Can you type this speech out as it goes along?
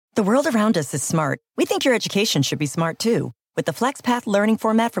The world around us is smart. We think your education should be smart too. With the FlexPath learning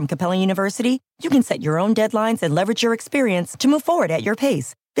format from Capella University, you can set your own deadlines and leverage your experience to move forward at your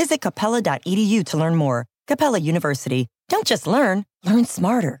pace. Visit capella.edu to learn more. Capella University. Don't just learn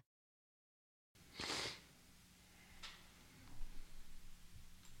smarter.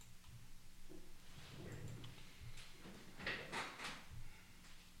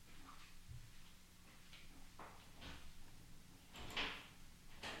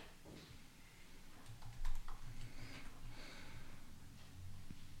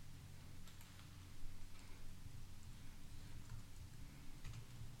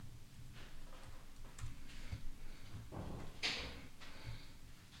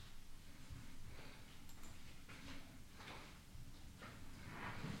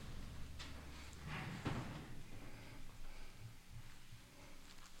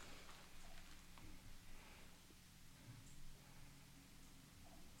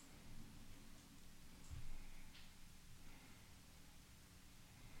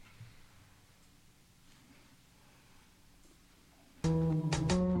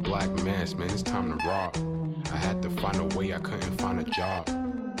 Black mass, man, it's time to rock. I had to find a way, I couldn't find a job.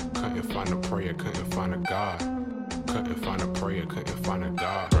 Couldn't find a prayer, couldn't find a God. Couldn't find a prayer, couldn't find a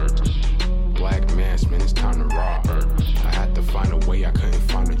God. Black mass, man, it's time to rock. I had to find a way, I couldn't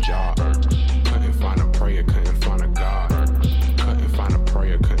find a job. Couldn't find a prayer, couldn't find a God. Couldn't find a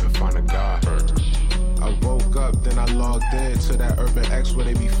prayer, couldn't find a God. I woke up, then I logged in to that Urban X where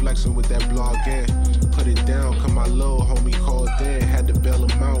they be flexing with that blog in. Put it down, cause my little homie called in. Had to bail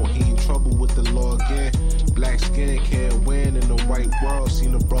him out, he in trouble with the law again. Black skin can't win in the white world.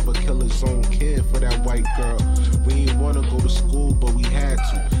 Seen a brother kill his own kid for that white girl. We ain't wanna go to school, but we had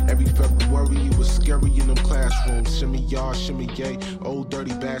to. Every February it was scary in them classrooms. Shimmy y'all, shimmy yay. Old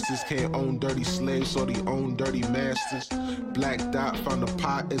dirty bastards can't own dirty slaves, so they own dirty masters. Black Dot found a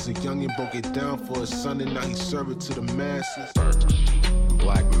pot as a youngin', broke it down for his son, and now he serve it to the masses.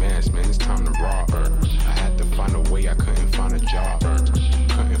 Black mass, man, it's time to rock. I had to find a way, I couldn't find a job.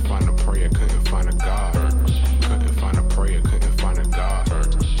 Couldn't find a prayer, couldn't find a God. Couldn't find a prayer, couldn't find a God.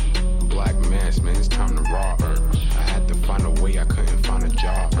 Black mass, man, it's time to rock. I had to find a way, I couldn't find a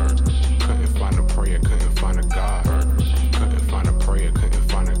job. Couldn't find a prayer, couldn't find a God. Couldn't find a prayer, couldn't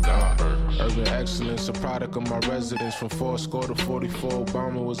find a God. Urban excellence, a product of my residence. From 4 to 44,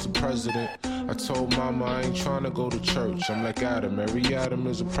 Obama was the president. I told mama I ain't trying to go to church. I'm like Adam, every Adam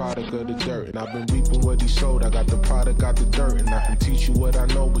is a product of the dirt. And I've been reaping what he sowed. I got the product, got the dirt. And I can teach you what I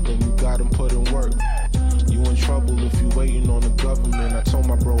know, but then you gotta put in work. You in trouble if you waiting on the government. I told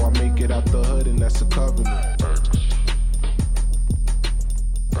my bro I make it out the hood, and that's a covenant.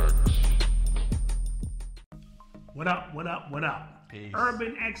 What up, what up, what up? Peace.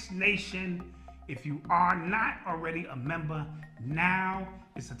 Urban X Nation, if you are not already a member, now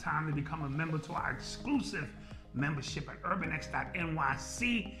is the time to become a member to our exclusive membership at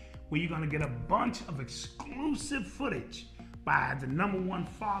urbanx.nyc, where you're gonna get a bunch of exclusive footage by the #1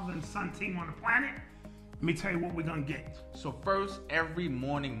 father and son team on the planet. Let me tell you what we're gonna get. So first, every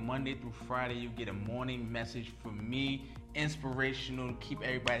morning, Monday through Friday, you get a morning message from me, inspirational, keep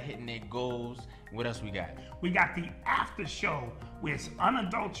everybody hitting their goals. What else we got? We got the after show where it's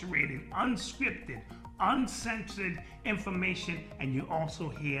unadulterated, unscripted, uncensored information, and you also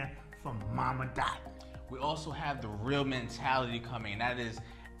hear from Mama Dot. We also have the Real Mentality coming. That is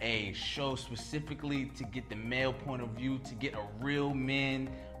a show specifically to get the male point of view, to get a real men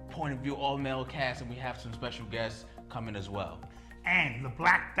point of view, all male cast, and we have some special guests coming as well. And the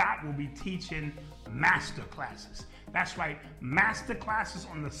Black Dot will be teaching master classes. That's right, master classes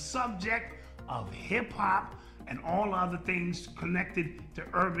on the subject of hip hop and all other things connected to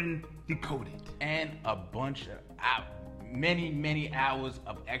Urban Decoded. And a bunch of many hours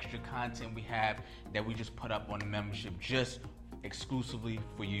of extra content we have that we just put up on the membership just exclusively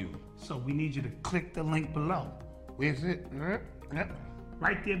for you. So we need you to click the link below. Where's it? Yep.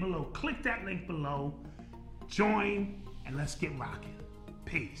 Right there below. Click that link below, join, and let's get rocking.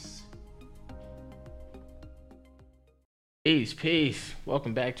 Peace. Peace.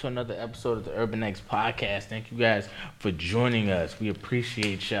 Welcome back to another episode of the Urban X Podcast. Thank you guys for joining us. We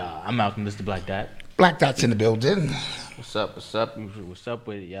appreciate y'all. I'm Malcolm, Mr. Black Dot. Black Dot's in the building. What's up? What's up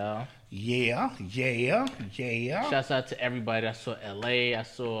with it, y'all? Yeah. Shouts out to everybody. I saw LA. I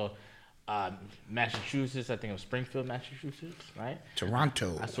saw Massachusetts. I think it was Springfield, Massachusetts, right?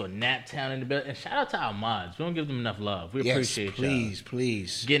 Toronto. I saw Nat Town in the building. And shout out to our mods. We don't give them enough love. We appreciate y'all.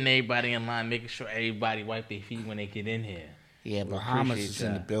 Please. Getting everybody in line, making sure everybody wipe their feet when they get in here. Yeah, Bahamas is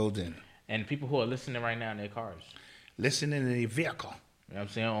in the building. And people who are listening right now in their cars. Listening in their vehicle. You know what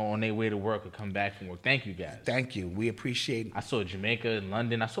I'm saying? On their way to work or come back from work. Thank you guys. Thank you. We appreciate it. I saw Jamaica and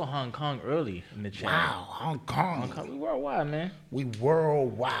London. I saw Hong Kong early in the chat. Wow, Hong Kong. We worldwide, man. We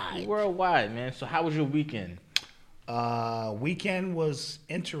worldwide. We worldwide, man. So how was your weekend? Weekend was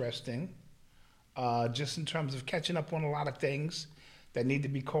interesting. Just in terms of catching up on a lot of things that need to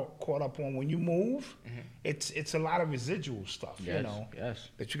be caught up on. When you move, it's a lot of residual stuff, Yes, yes.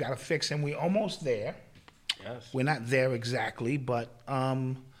 that you got to fix, and we're almost there. Yes. We're not there exactly, but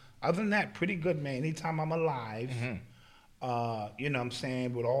other than that, pretty good, man. Anytime I'm alive, you know what I'm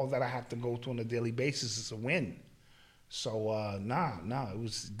saying, with all that I have to go through on a daily basis, it's a win. So, it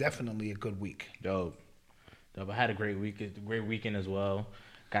was definitely a good week. Dope. I had a great weekend as well.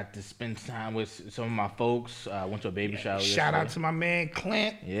 Got to spend time with some of my folks. Went to a baby shower. Shout out to my man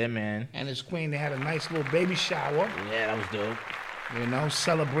Clint. Yeah, man. And his queen. They had a nice little baby shower. Yeah, that was dope. You know,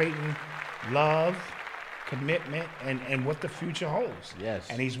 celebrating love, commitment, and what the future holds. Yes.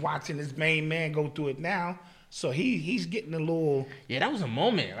 And he's watching his main man go through it now. So he's getting a little. Yeah, that was a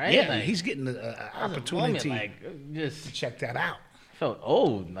moment, right? Yeah, like, he's getting an opportunity just to check that out. Felt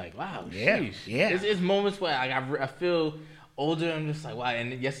old, like wow. Yeah, sheesh. yeah. It's moments where like, I feel older. I'm just like wow.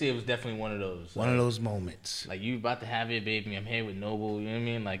 And yesterday was definitely one of those. One of those moments. Like you about to have it, baby. I'm here with Noble. You know what I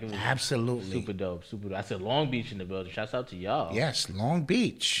mean? Like it was Absolutely super dope. Super dope. I said Long Beach in the building. Shouts out to y'all. Yes, Long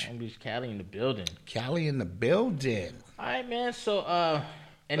Beach, Cali in the building. Cali in the building. All right, man. So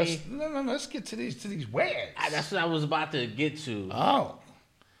Let's get to these words. That's what I was about to get to. Oh,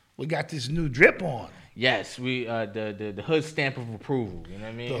 we got this new drip on. Yes, we the hood stamp of approval. You know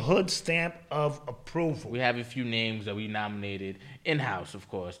what I mean? The hood stamp of approval. We have a few names that we nominated in-house, of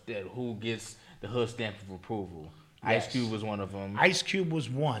course, who gets the hood stamp of approval. Yes. Ice Cube was one of them. Ice Cube was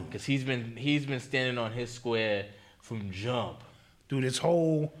one. Because he's been standing on his square from jump. Through this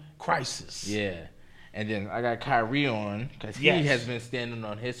whole crisis. Yeah. And then I got Kyrie on because he has been standing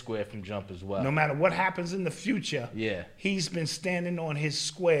on his square from jump as well. No matter what happens in the future, he's been standing on his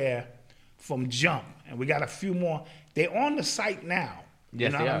square from jump. And we got a few more. They're on the site now.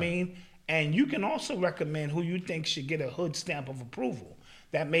 Yes, you know they what are. I mean? And you can also recommend who you think should get a hood stamp of approval.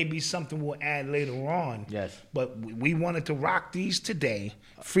 That may be something we'll add later on. Yes. But we wanted to rock these today.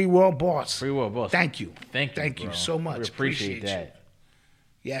 Free World Boss. Free World Boss. Thank you. Thank you Bro. So much. We appreciate that.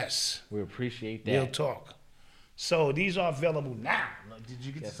 You. Yes. We appreciate that. Real talk. So these are available now. Did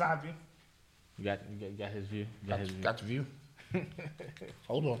you get the side view? You got his view? Got the view?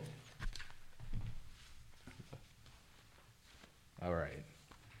 Hold on. All right.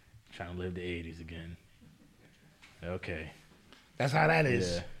 Trying to live the 80s again. Okay. That's how that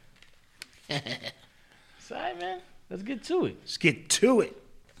is. Yeah. It's all right, man. Let's get to it. Let's get to it.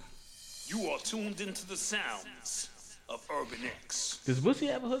 You are tuned into the sounds of Urban X. Does Boosie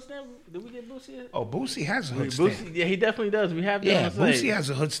have a hood stamp? Did we get Boosie? Oh, Boosie has a hood stamp. Boosie, yeah, he definitely does. We have that Yeah, on site. Boosie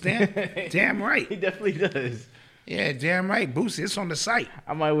has a hood stamp. Damn right. He definitely does. Yeah, damn right. Boosie, it's on the site.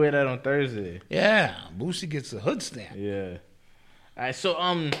 I might wear that on Thursday. Yeah, Boosie gets a hood stamp. Yeah. All right, so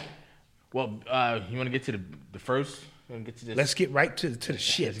you want to get to the first? You want to get to this? Let's get right to the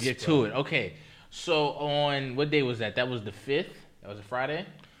shit. Let's get to it. Okay. So on what day was that? That was the 5th. That was a Friday.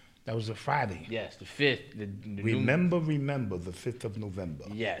 That was a Friday. Yes, the 5th. The remember the 5th of November.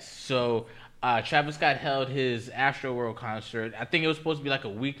 Yes. So Travis Scott held his Astroworld concert. I think it was supposed to be like a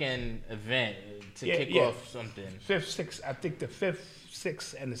weekend event to kick off something. 5th, 6th. I think the 5th,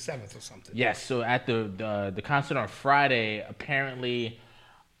 6th, and the 7th or something. Yes. So at the concert on Friday, apparently,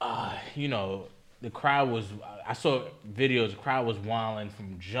 the crowd was. I saw videos. The crowd was wilding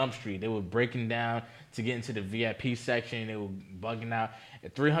from Jump Street. They were breaking down to get into the VIP section. They were bugging out.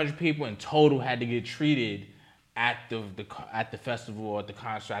 300 people in total had to get treated at the festival or at the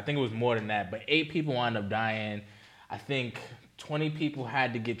concert. I think it was more than that, but 8 people wound up dying. I think 20 people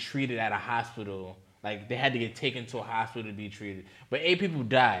had to get treated at a hospital. Like they had to get taken to a hospital to be treated. But 8 people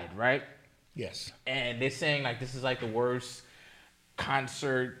died, right? Yes. And they're saying like this is like the worst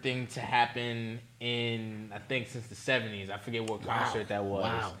concert thing to happen in, I think, since the 70s. I forget what concert that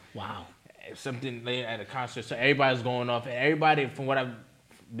was. Wow. Something late at a concert. So everybody's going off. And everybody, from what I've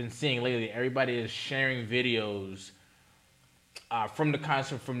been seeing lately, everybody is sharing videos from the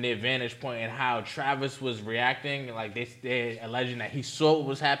concert from their vantage point and how Travis was reacting. Like they're alleging that he saw what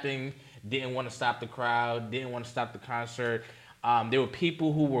was happening, didn't want to stop the crowd, didn't want to stop the concert. There were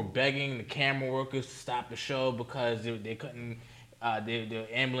people who were begging the camera workers to stop the show because they couldn't. The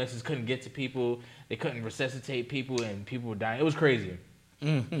ambulances couldn't get to people. They couldn't resuscitate people, and people were dying. It was crazy.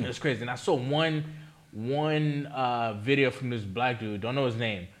 Mm-hmm. It was crazy. And I saw one video from this black dude. Don't know his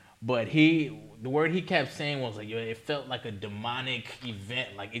name, but the word he kept saying was like, "Yo, it felt like a demonic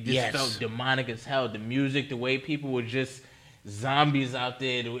event. Like it just felt demonic as hell. The music, the way people were just zombies out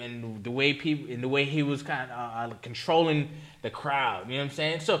there, and the way he was kind of controlling the crowd. You know what I'm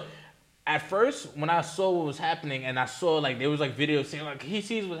saying? So at first, when I saw what was happening, and I saw like there was like videos saying like he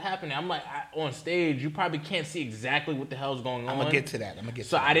sees what's happening, I'm like, on stage, you probably can't see exactly what the hell's going on. I'm gonna get to that.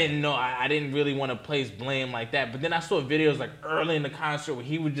 So I didn't know. I didn't really want to place blame like that. But then I saw videos like early in the concert where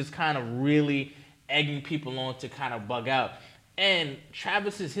he was just kind of really egging people on to kind of bug out. And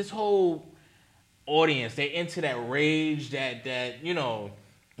his whole audience, they're into that rage, that you know,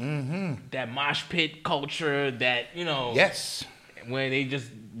 that mosh pit culture, that, you know, yes, where they just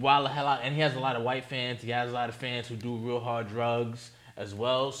wild the hell out. And he has a lot of white fans. He has a lot of fans who do real hard drugs as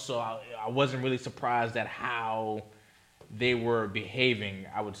well. So I wasn't really surprised at how they were behaving,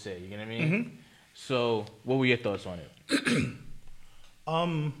 I would say. You know what I mean? So what were your thoughts on it?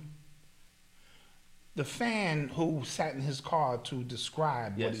 The fan who sat in his car to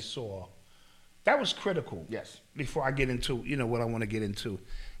describe what Yes. he saw, that was critical. Yes. Before I get into, you know, what I want to get into,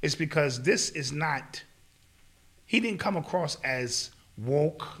 it's because this is not, he didn't come across as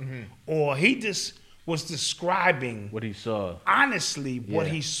woke, or he just was describing What he saw. honestly what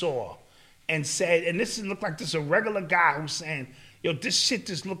Yeah. he saw, and said, and this looked like this a regular guy who's saying, yo, this shit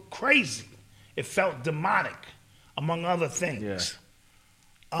just looked crazy. It felt demonic, among other things.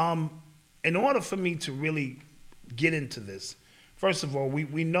 In order for me to really get into this, first of all,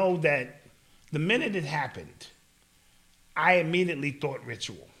 we know that the minute it happened, I immediately thought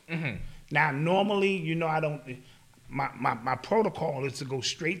ritual. Now, normally, you know, I don't, my protocol is to go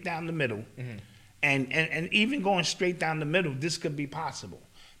straight down the middle, and even going straight down the middle, this could be possible.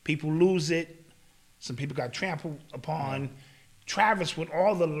 People lose it. Some people got trampled upon. Travis, with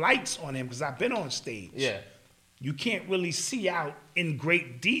all the lights on him, because I've been on stage. Yeah. You can't really see out in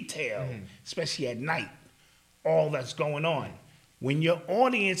great detail, especially at night, all that's going on. When your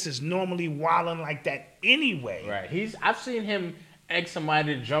audience is normally wilding like that anyway. Right. I've seen him egg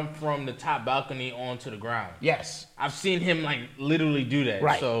somebody to jump from the top balcony onto the ground. Yes. I've seen him like literally do that.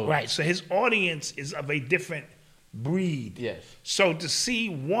 Right. So, Right. So his audience is of a different breed. Yes. So to see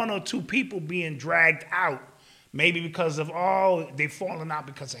one or two people being dragged out, maybe because of, they've fallen out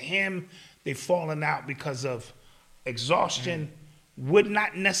because of him, they've fallen out because of exhaustion, would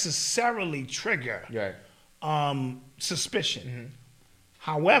not necessarily trigger suspicion.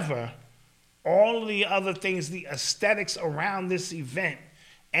 However, all of the other things, the aesthetics around this event,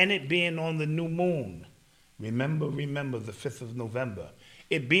 and it being on the new moon, remember the 5th of November,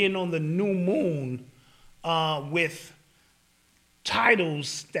 it being on the new moon with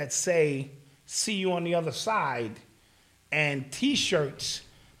titles that say, see you on the other side, and t-shirts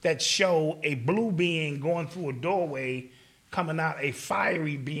that show a blue being going through a doorway, coming out a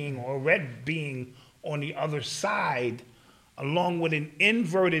fiery being or a red being on the other side, along with an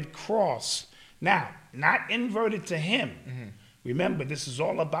inverted cross. Now, not inverted to him. Remember, this is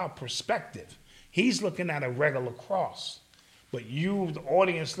all about perspective. He's looking at a regular cross. But you, the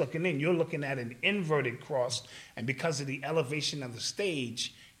audience looking in, you're looking at an inverted cross. And because of the elevation of the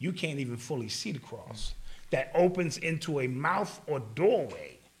stage, you can't even fully see the cross. That opens into a mouth or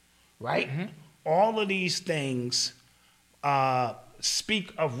doorway, right? All of these things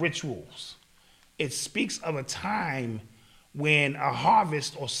speak of rituals. It speaks of a time when a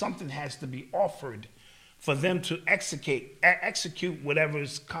harvest or something has to be offered for them to execute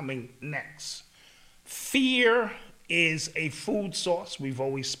whatever's coming next. Fear is a food source. We've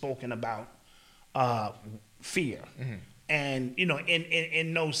always spoken about fear. And, you know,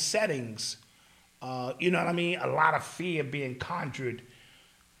 in those settings, you know what I mean? A lot of fear being conjured.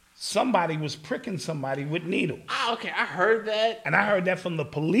 Somebody was pricking somebody with needles. Ah, okay, I heard that. And I heard that from the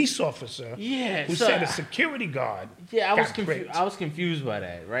police officer who so said a security guard I was got confused. pricked. I was confused by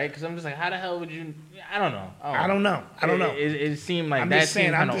that, right? Because I'm just like, how the hell would you? I don't know. I don't know. It seemed like I'm that just saying,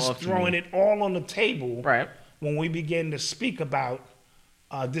 seemed I'm kind of just off to throwing me. it all on the table Right. when we begin to speak about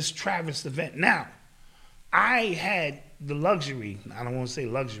this Travis event. Now, I had the luxury, I don't want to say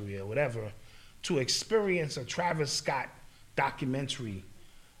luxury or whatever, to experience a Travis Scott documentary.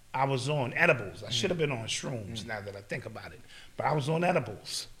 I was on edibles. I should have been on shrooms now that I think about it. But I was on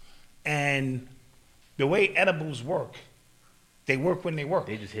edibles. And the way edibles work, they work when they work.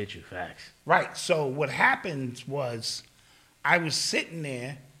 They just hit you, facts. Right. So what happened was I was sitting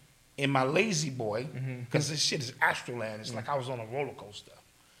there in my lazy boy, because this shit is Astroland. It's like I was on a roller coaster,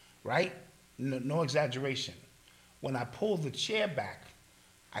 right? No exaggeration. When I pulled the chair back,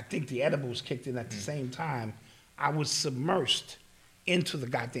 I think the edibles kicked in at the same time. I was submersed into the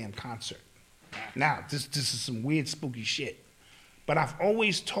goddamn concert. Now, this is some weird, spooky shit. But I've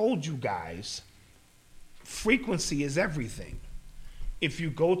always told you guys, frequency is everything. If you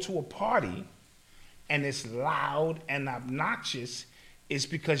go to a party and it's loud and obnoxious is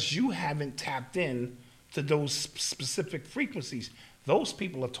because you haven't tapped in to those specific frequencies. Those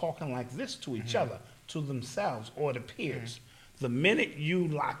people are talking like this to each other, to themselves or to peers. The minute you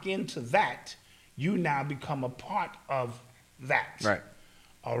lock into that, you now become a part of that. Right.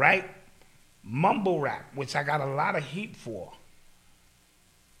 All right? Mumble rap, which I got a lot of heat for.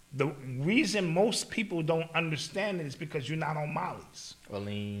 The reason most people don't understand it is because you're not on Molly's. Or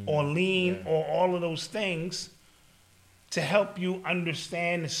lean. Or all of those things to help you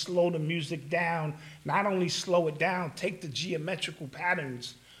understand and slow the music down. Not only slow it down, take the geometrical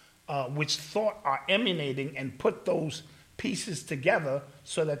patterns which thought are emanating and put those pieces together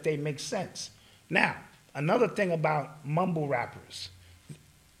so that they make sense. Now, another thing about mumble rappers,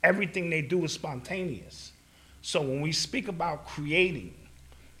 everything they do is spontaneous. So when we speak about creating,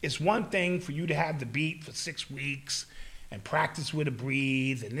 it's one thing for you to have the beat for 6 weeks and practice with a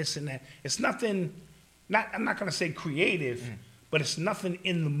breathe and this and that. It's nothing, I'm not gonna say creative, but it's nothing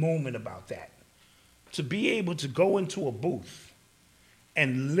in the moment about that. To be able to go into a booth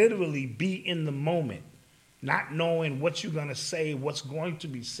and literally be in the moment, not knowing what you're gonna say, what's going to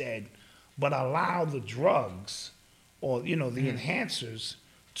be said, but allow the drugs or the enhancers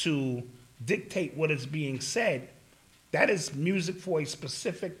to dictate what is being said. That is music for a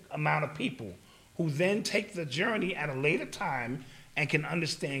specific amount of people who then take the journey at a later time and can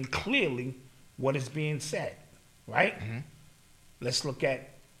understand clearly what is being said, right? Let's look at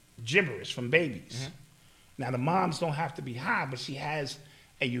gibberish from babies. Now, the moms don't have to be high, but she has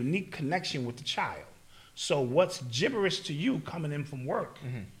a unique connection with the child. So what's gibberish to you coming in from work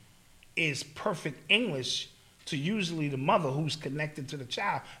is perfect English to usually the mother who's connected to the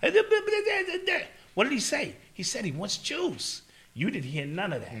child. What did he say? He said he wants juice. You didn't hear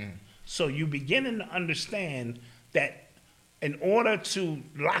none of that. So you beginning to understand that in order to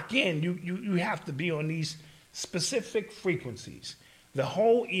lock in, you have to be on these specific frequencies. The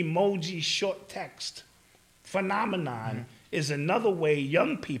whole emoji short text phenomenon is another way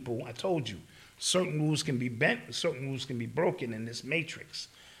young people, I told you, certain rules can be bent, certain rules can be broken in this matrix,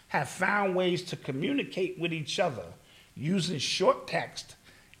 have found ways to communicate with each other using short text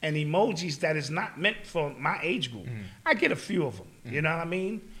and emojis that is not meant for my age group. I get a few of them, you know what I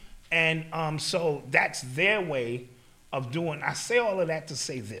mean? And so that's their way of doing. I say all of that to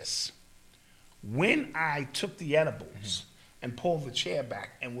say this. When I took the edibles and pulled the chair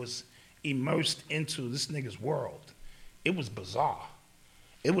back and was immersed into this nigga's world, it was bizarre.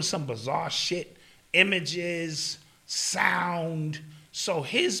 It was some bizarre shit, images, sound. So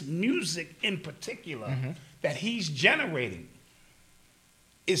his music in particular that he's generating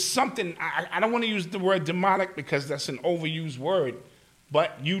is something, I don't want to use the word demonic because that's an overused word,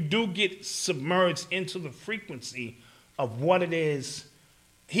 but you do get submerged into the frequency of what it is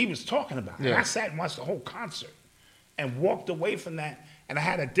he was talking about. Yeah. And I sat and watched the whole concert and walked away from that, and I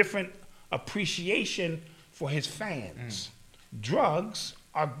had a different appreciation for his fans. Drugs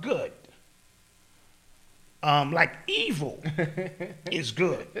are good. Like evil is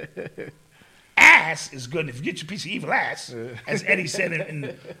good. Ass is good. If you get your piece of evil ass, as Eddie said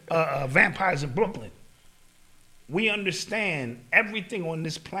in Vampires in Brooklyn, we understand everything on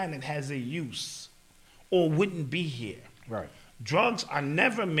this planet has a use or wouldn't be here. Right. Drugs are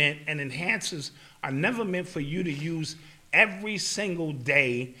never meant, and enhancers are never meant for you to use every single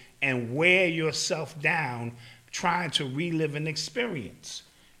day and wear yourself down trying to relive an experience.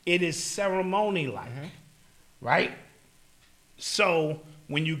 It is ceremony-like, right? So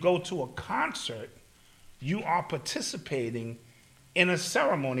when you go to a concert, you are participating in a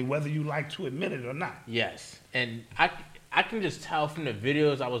ceremony, whether you like to admit it or not. Yes, and I can just tell from the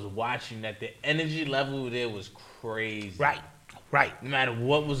videos I was watching that the energy level there was crazy. Right. No matter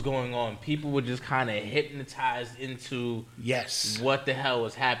what was going on, people were just kind of hypnotized into what the hell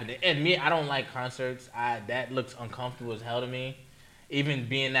was happening. And me, I don't like concerts. That looks uncomfortable as hell to me. Even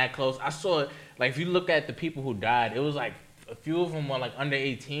being that close, I saw it. Like if you look at the people who died, it was like a few of them were like under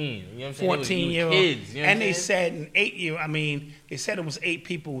 18. You know what I'm saying? 14-year-old kids. You know and they said in 8 years. I mean, they said it was 8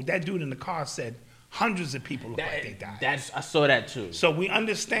 people. That dude in the car said hundreds of people look like they died. I saw that too. So we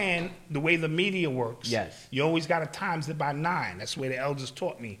understand the way the media works. Yes. You always got to times it by 9. That's the way the elders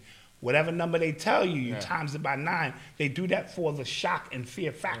taught me. Whatever number they tell you, you times it by 9. They do that for the shock and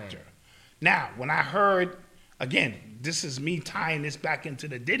fear factor. Now, when I heard, again, this is me tying this back into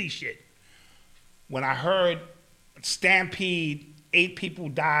the Diddy shit. When I heard Stampede, 8 people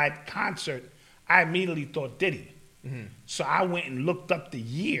died concert, I immediately thought Diddy. So I went and looked up the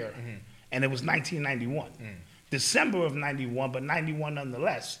year, and it was 1991. December of 91, but 91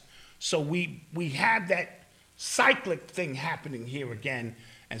 nonetheless. So we had that cyclic thing happening here again,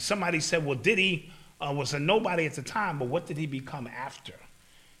 and somebody said, well, Diddy was a nobody at the time, but what did he become after?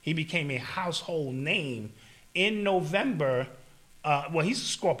 He became a household name in November. Well, he's a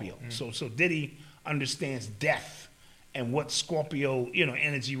Scorpio, so Diddy understands death and what Scorpio,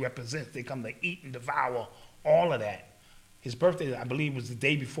 energy represents. They come to eat and devour all of that. His birthday, I believe, was the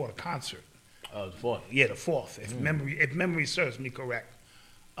day before the concert. Oh, the 4th. Yeah, the 4th, if memory serves me correct.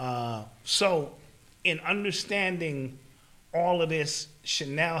 So, in understanding all of this,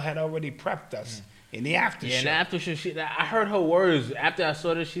 Chanel had already prepped us in the after show. Yeah, in the after show, I heard her words. After I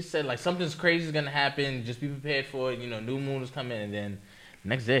saw this, she said, like, something's crazy is going to happen. Just be prepared for it. New moon is coming. And then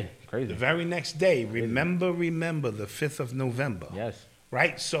next day, crazy. The very next day, remember, the 5th of November. Yes.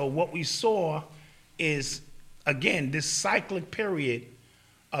 Right? So what we saw is, again, this cyclic period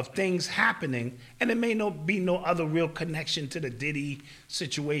of things happening, and there may be no other real connection to the Diddy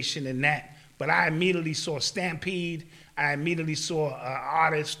situation and that, but I immediately saw Stampede, I immediately saw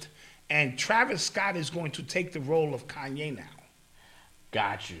Artist, and Travis Scott is going to take the role of Kanye now.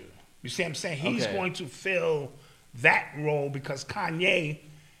 Got you. You see what I'm saying? He's Okay. going to fill that role because Kanye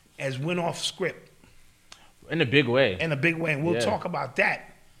has went off script. In a big way. In a big way, and we'll Yeah. talk about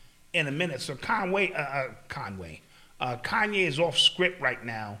that in a minute. So Kanye is off script right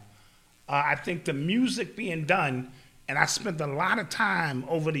now. I think the music being done, and I spent a lot of time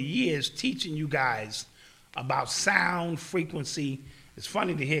over the years teaching you guys about sound, frequency. It's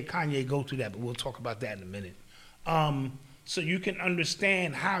funny to hear Kanye go through that, but we'll talk about that in a minute. So you can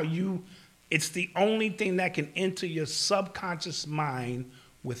understand how it's the only thing that can enter your subconscious mind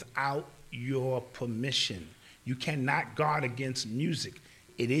without your permission. You cannot guard against music.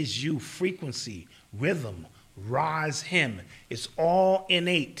 It is you, frequency, rhythm, rise, hymn. It's all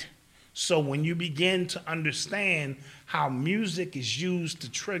innate. So when you begin to understand how music is used to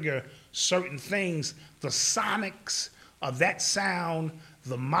trigger certain things, the sonics of that sound,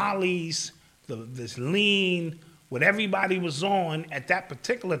 the mollies, this lean, what everybody was on at that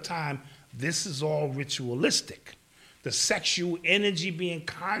particular time, this is all ritualistic. The sexual energy being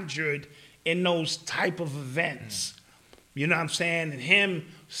conjured in those type of events. You know what I'm saying? And him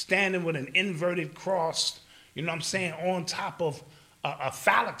standing with an inverted cross, you know what I'm saying, on top of a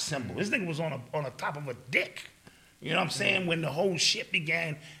phallic symbol. This nigga was on the top of a dick. You know what I'm saying? When the whole shit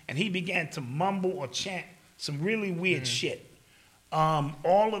began, and he began to mumble or chant some really weird shit.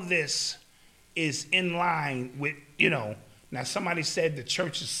 All of this is in line with, now somebody said the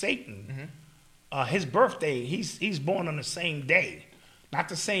Church of Satan. His birthday, he's born on the same day, not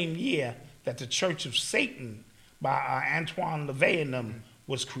the same year that the Church of Satan by Antoine LaVey and them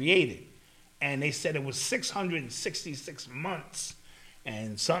was created. And they said it was 666 months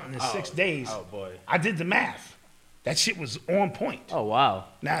and something in 6 days. Oh, boy. I did the math. That shit was on point. Oh, wow.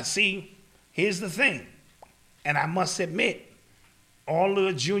 Now, see, here's the thing. And I must admit, all of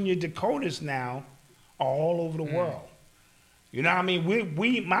the junior decoders now are all over the world. You know what I mean?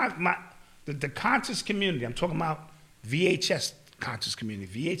 The conscious community, I'm talking about VHS conscious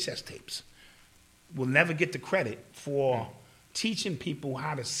community, VHS tapes, will never get the credit for teaching people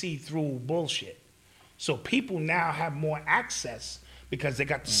how to see through bullshit. So people now have more access because they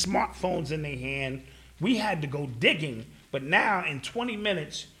got the smartphones in their hand. We had to go digging, but now in 20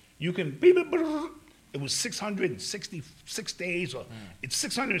 minutes, you can it was 666 days, or it's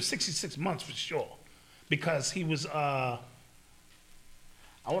 666 months for sure, because he was. I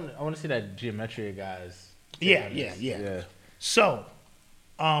want to see that Geometria guys. Yeah. So,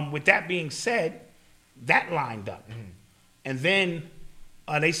 with that being said, that lined up, and then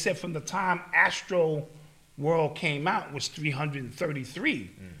they said from the time Astro World came out was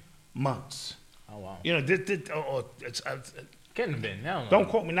 333 months. Oh wow! You know, Couldn't have been. No. Don't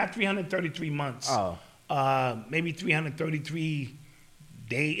quote me. Not 333 months. Oh. Maybe 333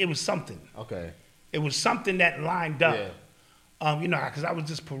 days. It was something. Okay. It was something that lined up. Yeah. Because I was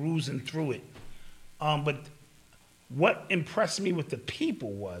just perusing through it. But what impressed me with the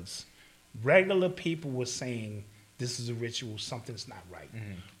people was regular people were saying, this is a ritual, something's not right.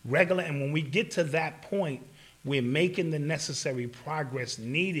 Regular, and when we get to that point, we're making the necessary progress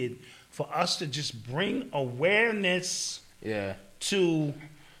needed for us to just bring awareness to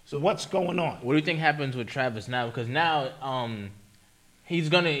what's going on. What do you think happens with Travis now? Because now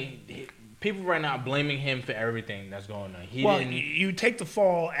people right now are blaming him for everything that's going on. You take the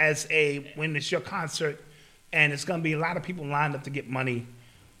fall as when it's your concert, and it's going to be a lot of people lined up to get money.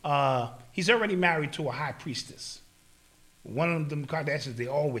 He's already married to a high priestess. One of them Kardashians, they're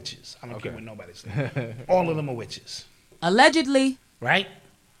all witches. I don't care what nobody says. All of them are witches. Allegedly. Right?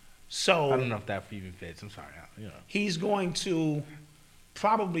 So I don't know if that even fits. I'm sorry. He's going to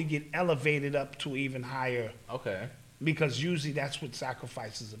probably get elevated up to even higher. Okay. Because usually that's what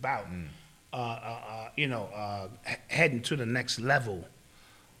sacrifice is about. heading to the next level.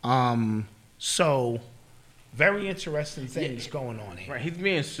 So very interesting things going on here. Right, he's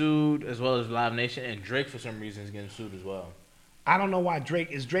being sued as well as Live Nation, and Drake for some reason is getting sued as well. I don't know why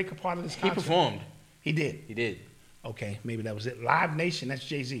is Drake a part of this concert? He performed. He did. He did. Okay, maybe that was it. Live Nation, that's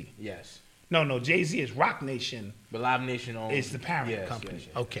Jay-Z. Yes. No, Jay-Z is Rock Nation. But Live Nation is the parent company.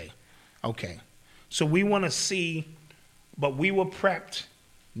 Yes. Okay. So we want to see, but we were prepped.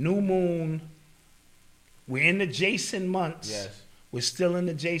 New Moon. We're in the Jason months. Yes. We're still in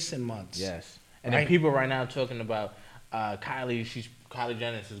the Jason months. Yes. And then people right now talking about Kylie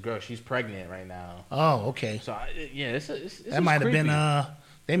Jenner's his girl. She's pregnant right now. Oh, okay. So it's that might have creepy. been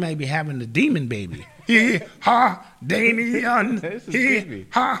they might be having the demon baby. Damien. This is creepy.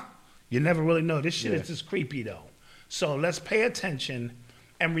 You never really know. This shit is just creepy though. So let's pay attention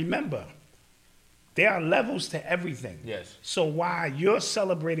and remember, there are levels to everything. Yes. So while you're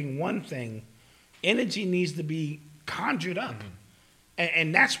celebrating one thing, energy needs to be conjured up. Mm-hmm.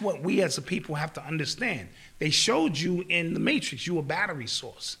 And that's what we as a people have to understand. They showed you in the Matrix, you a battery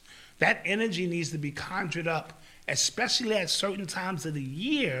source. That energy needs to be conjured up, especially at certain times of the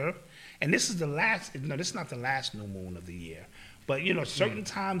year. And this is this is not the last new moon of the year. But, certain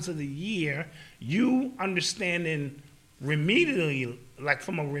times of the year, you understanding remedially, like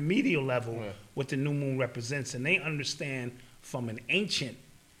from a remedial level, what the new moon represents. And they understand from an ancient,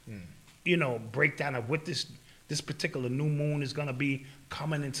 breakdown of what this particular new moon is going to be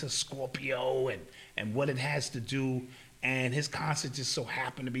coming into Scorpio and what it has to do. And his concert just so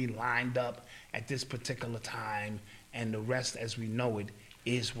happened to be lined up at this particular time. And the rest, as we know it,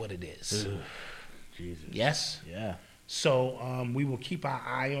 is what it is. Ugh, Jesus. Yes? Yeah. So we will keep our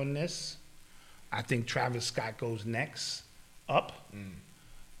eye on this. I think Travis Scott goes next up.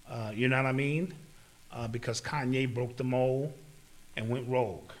 You know what I mean? Because Kanye broke the mold and went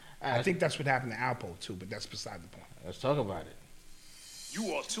rogue. I think that's what happened to Alpo too, but that's beside the point. Let's talk about it.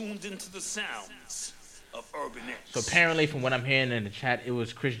 You are tuned into the sounds of Urban X. So apparently, from what I'm hearing in the chat, it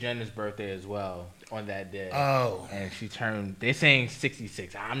was Kris Jenner's birthday as well on that day. Oh. And she turned, they're saying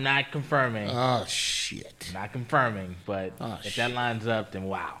 66. I'm not confirming. Oh, shit. Not confirming, but if that lines up, then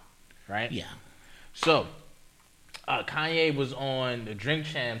wow. Right? Yeah. So, Kanye was on the Drink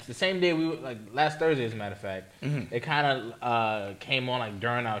Champs the same day last Thursday, as a matter of fact. Mm-hmm. It kind of came on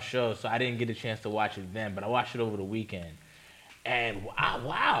during our show, so I didn't get a chance to watch it then, but I watched it over the weekend. And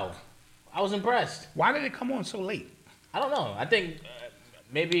wow. I was impressed. Why did it come on so late? I don't know. I think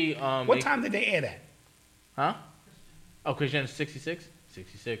maybe... what time did they air that? Huh? Oh, Kris Jenner's 66?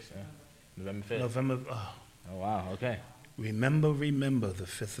 66, November 5th. November... Oh, wow, okay. Remember the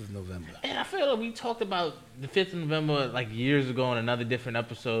 5th of November. And I feel like we talked about the 5th of November years ago on another different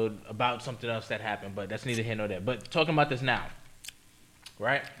episode about something else that happened, but that's neither here nor there. But talking about this now,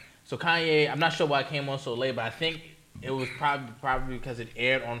 right? So Kanye, I'm not sure why it came on so late, but I think it was probably because it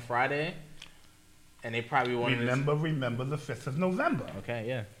aired on Friday, and they probably wanted remember the 5th of November. Okay,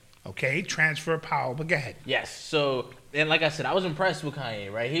 yeah. Okay, transfer power, but go ahead. Yes, so, and like I said, I was impressed with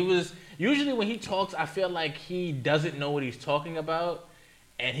Kanye, right? He was, usually when he talks, I feel like he doesn't know what he's talking about,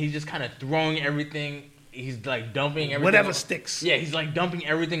 and he's just kind of throwing everything, he's dumping everything. Whatever sticks. Yeah, he's dumping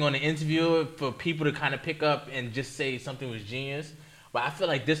everything on the interview for people to kind of pick up and just say something was genius. But I feel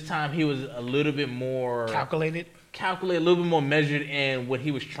like this time he was a little bit more... Calculated, a little bit more measured in what he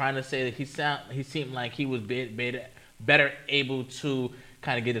was trying to say. He seemed like he was better able to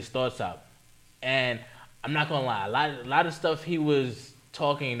kind of get his thoughts out. And I'm not gonna lie, a lot of stuff he was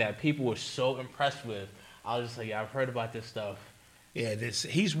talking that people were so impressed with, I was just like, yeah, I've heard about this stuff. Yeah,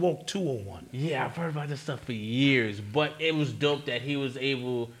 he's woke 201. Yeah, I've heard about this stuff for years, but it was dope that he was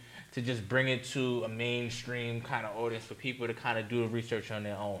able to just bring it to a mainstream kind of audience for people to kind of do the research on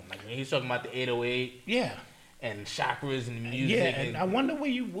their own. When he's talking about the 808, yeah, and chakras and music. Yeah, and I wonder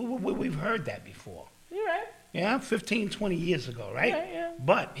where we've heard that before. You're right. Yeah, 15, 20 years ago, right? Yeah.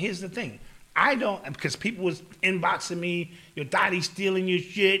 But here's the thing. I don't, because people was inboxing me, your daddy's stealing your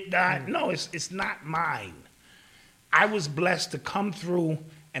shit. No, it's not mine. I was blessed to come through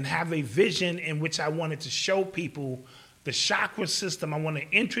and have a vision in which I wanted to show people the chakra system. I want to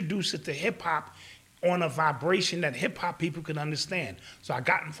introduce it to hip-hop on a vibration that hip-hop people could understand. So I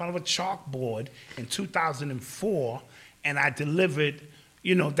got in front of a chalkboard in 2004, and I delivered,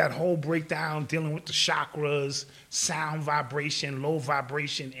 that whole breakdown dealing with the chakras, sound vibration, low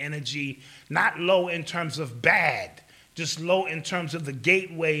vibration energy, not low in terms of bad, just low in terms of the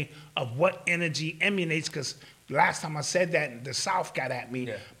gateway of what energy emanates, because last time I said that, the South got at me.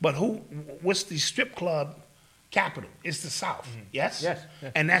 Yeah. But what's the strip club capital? It's the South, yes? Yes.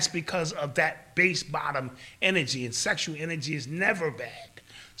 And that's because of that base bottom energy, and sexual energy is never bad.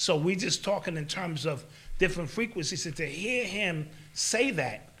 So we just talking in terms of different frequencies. And to hear him say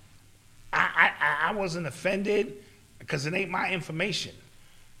that, I wasn't offended because it ain't my information.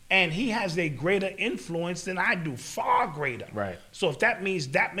 And he has a greater influence than I do, far greater. Right. So if that means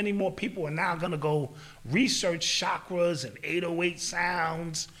that many more people are now going to go research chakras and 808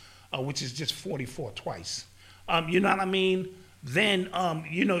 sounds, which is just 44 twice, you know what I mean? Then,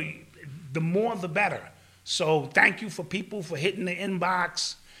 you know, the more the better. So thank you for people for hitting the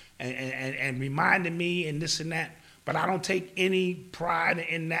inbox and reminding me and this and that. But I don't take any pride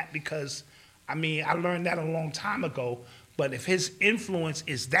in that because, I mean, I learned that a long time ago. But if his influence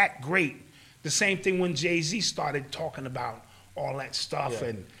is that great, the same thing when Jay-Z started talking about all that stuff.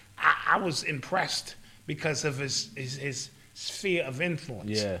 And I was impressed because of his sphere of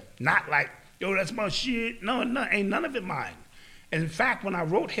influence. Yeah. Not like, yo, that's my shit. No, ain't none of it mine. And in fact, when I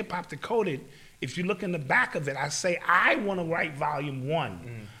wrote Hip Hop Decoded, if you look in the back of it, I say, I want to write volume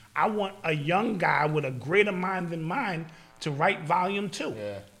 1. I want a young guy with a greater mind than mine to write volume 2.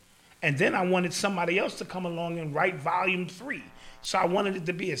 Yeah. And then I wanted somebody else to come along and write volume 3. So I wanted it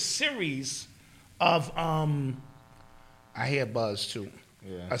to be a series of, I hear buzz too.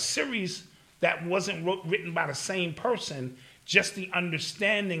 Yeah. A series that wasn't written by the same person, just the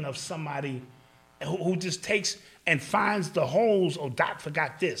understanding of somebody who just takes and finds the holes. Oh, Doc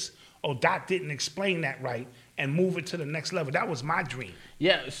forgot this. Oh, Doc didn't explain that right, and move it to the next level. That was my dream.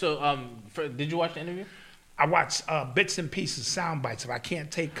 Yeah. So, did you watch the interview? I watched bits and pieces, sound bites. If I can't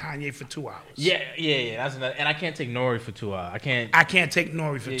take Kanye for 2 hours. Yeah. That's another, and I can't take Nori for 2 hours. I can't take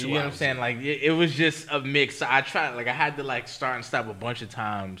Nori for 2 hours. You know what I'm saying? Like it was just a mix. So I tried. Like I had to like start and stop a bunch of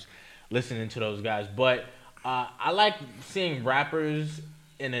times listening to those guys. But I like seeing rappers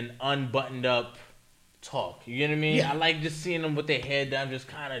in an unbuttoned up talk. You know what I mean? Yeah. I like just seeing them with their head down, just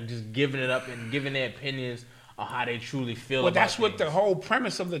kind of just giving it up and giving their opinions on how they truly feel. Well, about that's what things. the whole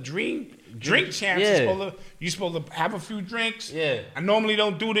premise of the drink champs is supposed to. You're supposed to have a few drinks. Yeah. I normally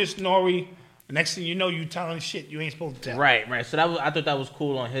don't do this, Nori. The next thing you know, you telling shit you ain't supposed to tell. Right. So I thought that was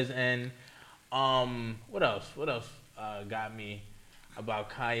cool on his end. What else got me about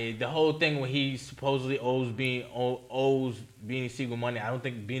Kanye? The whole thing when he supposedly owes Beanie Siegel money. I don't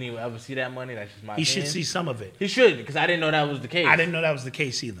think Beanie will ever see that money. That's just my He opinion. should see some of it. He should, because I didn't know that was the case. I didn't know that was the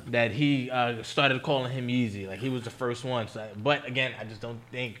case either. That he started calling him Yeezy, like he was the first one. So, but again, I just don't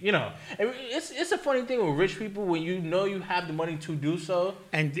think, you know, it's a funny thing with rich people when you know you have the money to do so,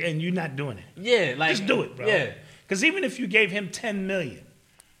 and you're not doing it. Yeah, like just do it, bro. Yeah, because even if you gave him $10 million,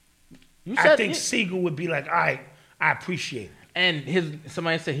 I think Siegel would be like, all right, I appreciate it. And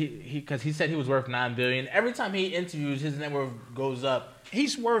somebody said because he said he was worth $9 billion. Every time he interviews, his net worth goes up.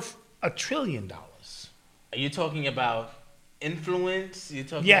 He's worth $1 trillion. Are you talking about influence? You're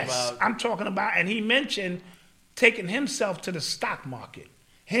talking yes, about... I'm talking about, and he mentioned taking himself to the stock market.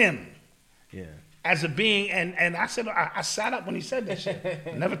 Him. Yeah. As a being, and I said, I sat up when he said that shit.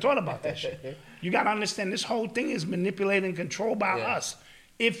 I never thought about that shit. You got to understand, this whole thing is manipulated and controlled by us.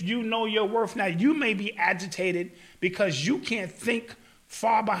 If you know your worth now, you may be agitated because you can't think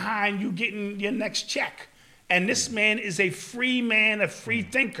far behind you getting your next check. And this man is a free man, a free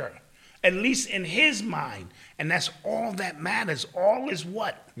thinker, at least in his mind. And that's all that matters. All is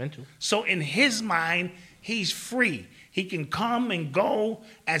what? Mental. So in his mind, he's free. He can come and go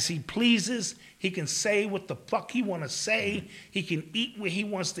as he pleases. He can say what the fuck he want to say. He can eat what he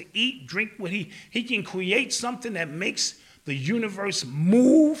wants to eat, drink what he can create something that makes the universe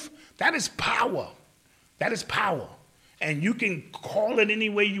move. That is power. That is power. And you can call it any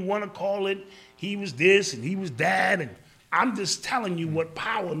way you want to call it. He was this and he was that. And I'm just telling you what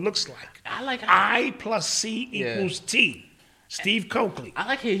power looks like. I like how I plus C equals T. Steve Coakley. I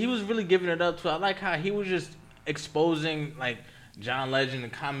like he was really giving it up to. I like how he was just exposing like John Legend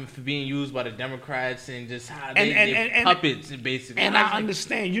and Common for being used by the Democrats and just how they puppets basically. And I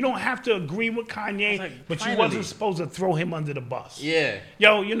understand you don't have to agree with Kanye, but finally, you wasn't supposed to throw him under the bus. Yeah.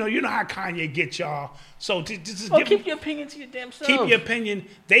 Yo, you know how Kanye gets y'all. So just keep your opinion to your damn self. Keep your opinion.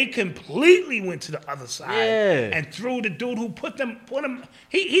 They completely went to the other side and threw the dude who put him.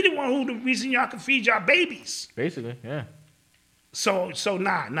 He the one who the reason y'all could feed y'all babies. Basically, yeah. So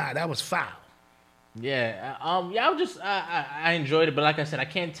nah, that was foul. Yeah, I enjoyed it, but like I said, I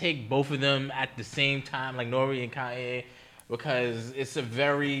can't take both of them at the same time, like Nori and Kanye, because it's a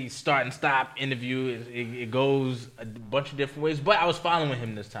very start and stop interview. It goes a bunch of different ways, but I was following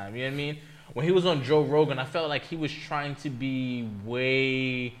him this time. You know what I mean? When he was on Joe Rogan, I felt like he was trying to be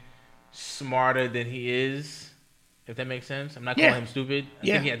way smarter than he is. If that makes sense, I'm not calling him stupid.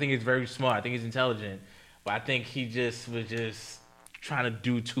 I think he's very smart. I think he's intelligent, but I think he just was trying to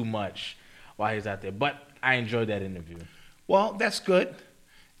do too much while he's out there. But I enjoyed that interview. Well, that's good.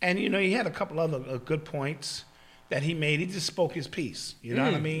 And, you know, he had a couple other good points that he made. He just spoke his piece. You know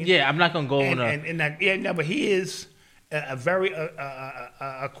what I mean? Yeah, I'm not going to go on but he is a very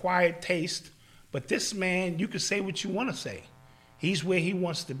quiet taste. But this man, you could say what you want to say. He's where he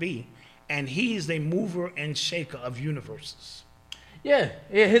wants to be. And he's a mover and shaker of universes. Yeah,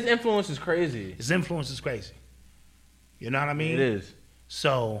 his influence is crazy. His influence is crazy. You know what I mean? It is.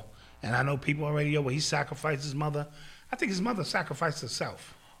 So, and I know people already, he sacrificed his mother. I think his mother sacrificed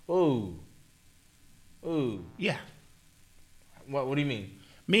herself. Ooh. Yeah. What do you mean?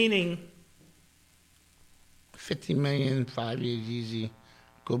 Meaning, 50 million, 5 years easy.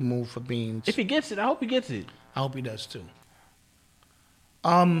 Good move for Beans. If he gets it, I hope he gets it. I hope he does too.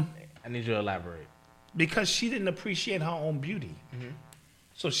 I need you to elaborate. Because she didn't appreciate her own beauty. Mm-hmm.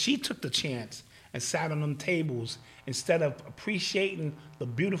 So she took the chance and sat on them tables. Instead of appreciating the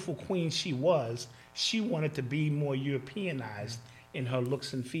beautiful queen she was, she wanted to be more Europeanized in her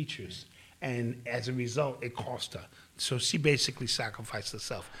looks and features. And as a result, it cost her. So she basically sacrificed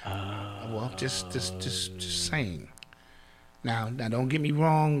herself. Well, just saying. Now, don't get me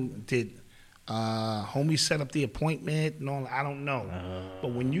wrong. Did homie set up the appointment and all? I don't know.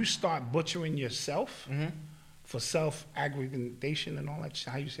 But when you start butchering yourself for self-aggregation and all that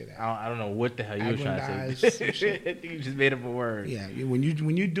shit, how you say that? I don't know what the hell you were trying to Some say. You just made up a word. Yeah, when you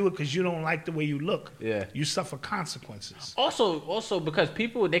do it because you don't like the way you look, yeah, you suffer consequences. Also because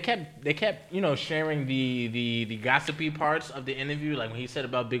people they kept sharing the gossipy parts of the interview, like when he said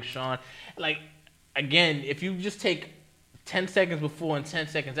about Big Sean. Like, again, if you just take 10 seconds before and 10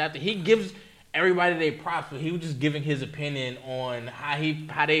 seconds after, he gives everybody their props, but he was just giving his opinion on how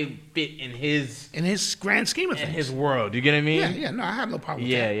they fit in his grand scheme of things, in his world. You get what I mean? Yeah. No, I have no problem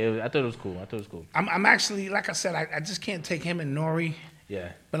with that. Yeah. I thought it was cool. I'm actually, like I said, I just can't take him and Nori.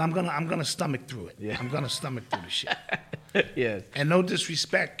 Yeah. But I'm gonna stomach through it. Yeah. I'm gonna stomach through the shit. Yes. And no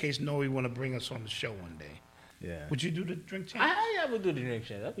disrespect, in case Nori want to bring us on the show one day. Yeah. Would you do the drink champ? I would do the drink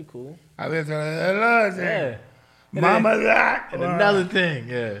champ. That'd be cool. Yeah. Mama that. And another thing,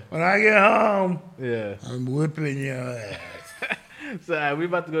 yeah. When I get home, yeah, I'm whipping your ass. So we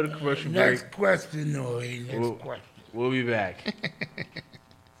about to go to commercial break. Next question, Nori. Next question. We'll be back.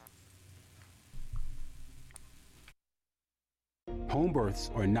 Home births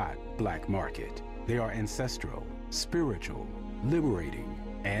are not black market. They are ancestral, spiritual, liberating,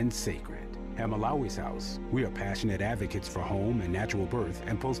 and sacred. At Malawi's House, we are passionate advocates for home and natural birth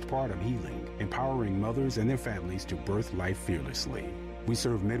and postpartum healing, empowering mothers and their families to birth life fearlessly. We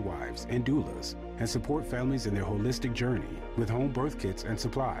serve midwives and doulas and support families in their holistic journey with home birth kits and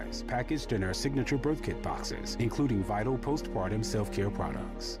supplies packaged in our signature birth kit boxes, including vital postpartum self-care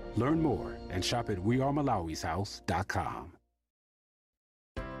products. Learn more and shop at wearemalawishouse.com.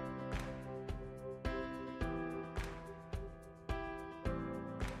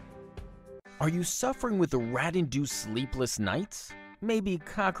 Are you suffering with rat-induced sleepless nights? Maybe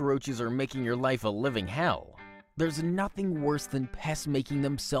cockroaches are making your life a living hell. There's nothing worse than pests making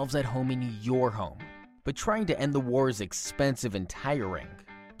themselves at home in your home. But trying to end the war is expensive and tiring.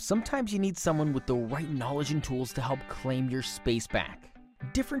 Sometimes you need someone with the right knowledge and tools to help claim your space back.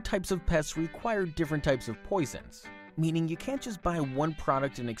 Different types of pests require different types of poisons, meaning you can't just buy one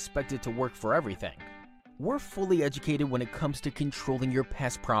product and expect it to work for everything. We're fully educated when it comes to controlling your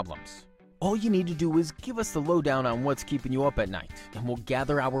pest problems. All you need to do is give us the lowdown on what's keeping you up at night, and we'll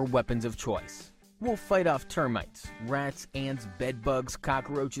gather our weapons of choice. We'll fight off termites, rats, ants, bedbugs,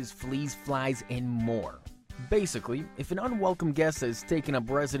 cockroaches, fleas, flies, and more. Basically, if an unwelcome guest has taken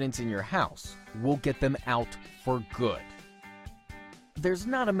up residence in your house, we'll get them out for good. There's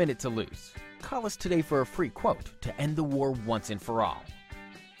not a minute to lose. Call us today for a free quote to end the war once and for all.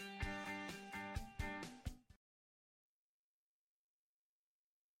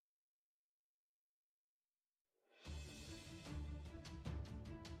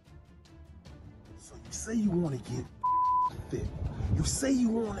 Say you want to get fit. You say you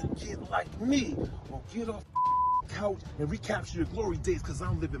want to get like me. Well, get off the couch and recapture your glory days, because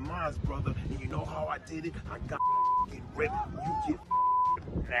I'm living mine, brother. And you know how I did it? I got get ripped. You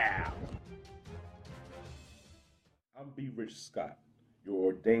get now. I'm B. Rich Scott, your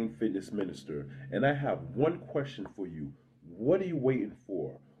ordained fitness minister, and I have one question for you. What are you waiting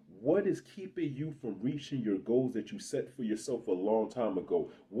for? What is keeping you from reaching your goals that you set for yourself a long time ago?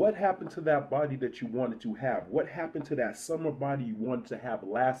 What happened to that body that you wanted to have? What happened to that summer body you wanted to have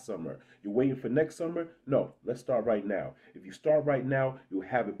last summer? You're waiting for next summer? No, let's start right now. If you start right now, you'll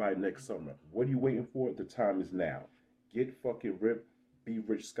have it by next summer. What are you waiting for? The time is now. Get fucking ripped.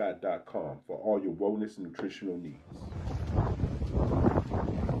 BeRichScott.com for all your wellness and nutritional needs.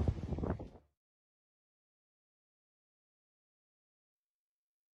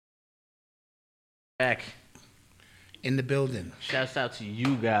 Back in the building. Shouts out to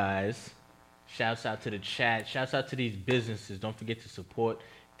you guys. Shouts out to the chat. Shouts out to these businesses. Don't forget to support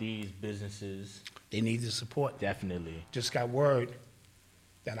these businesses. They need the support. Definitely. Just got word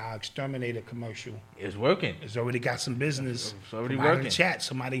that our exterminator commercial is working. It's already got some business. It's already From out in working. the chat,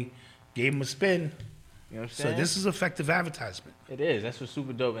 somebody gave him a spin. You know what I'm So saying? this is effective advertisement. It is. That's what's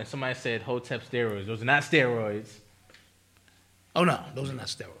super dope. And somebody said Hotep steroids. Those are not steroids. Oh no, those are not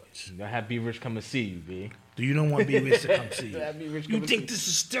steroids. You'll have B Rich come and see you, B. Do you don't want B Rich to come see you? Have B Rich come You and think see this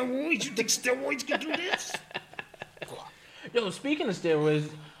is steroids? You think steroids can do this? Yo, speaking of steroids,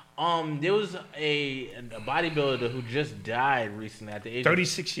 there was a bodybuilder who just died recently at the age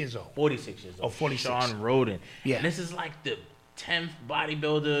 36 years old. 46 years old. Oh, 46. Sean Roden. Yeah. And this is like the 10th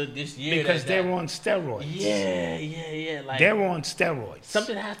bodybuilder this year. Because they're on steroids. Yeah. Like, They're on steroids.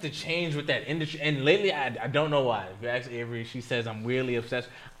 something has to change with that industry. And lately, I don't know why. If you ask Avery, she says I'm weirdly obsessed.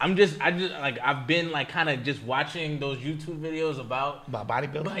 I've been like kind of just watching those YouTube videos about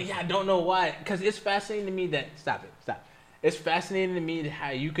bodybuilding. But yeah, I don't know why. Because it's fascinating to me that stop. It's fascinating to me how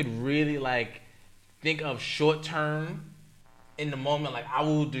you could really like think of short term in the moment. Like I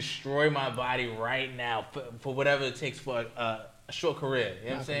will destroy my body right now for whatever it takes for a short career. You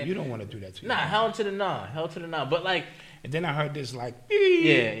know what I'm saying? You don't want to do that to Nah, hell to the nah. But like, and then I heard this like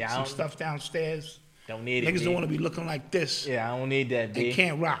yeah, some stuff downstairs. Don't need it. Niggas B. don't want to be looking like this. Yeah, I don't need that. They B.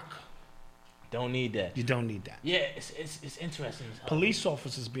 can't rock. Don't need that. You don't need that. Yeah, it's interesting. As hell. Police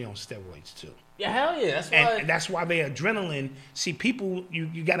officers be on steroids too. Yeah, hell yeah. That's why. And that's why their adrenaline. See, people,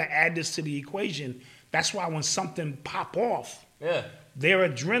 you got to add this to the equation. That's why when something pop off, yeah, their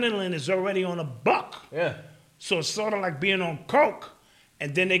adrenaline is already on a buck. Yeah. So it's sort of like being on coke,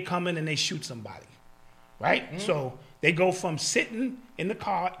 and then they come in and they shoot somebody, right? Mm-hmm. So they go from sitting in the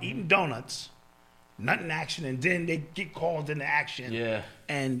car eating donuts, nothing action, and then they get called into action. Yeah.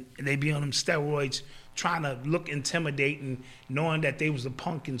 And they be on them steroids, trying to look intimidating, knowing that they was a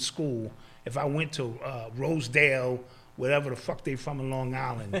punk in school. If I went to Rosedale, whatever the fuck they from in Long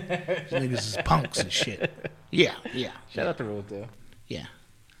Island, these niggas is punks and shit. Yeah. Shout out to Rosedale. Yeah.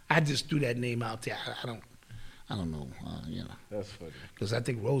 I just threw that name out there. I don't know, you know. That's funny. Because I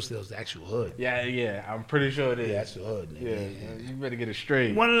think Rosedale's the actual hood. Yeah, I'm pretty sure it is. Yeah, that's the hood, nigga. Yeah, you better get it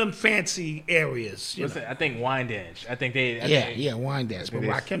straight. One of them fancy areas. You know. I think Wyandanch. I think they. Wyandanch. But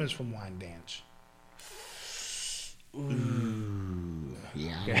Rakim is from Wyandanch. Ooh.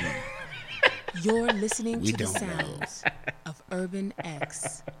 Yeah. You're listening We to the don't know. sounds of Urban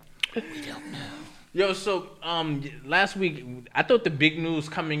X. We don't know. Yo, so last week I thought the big news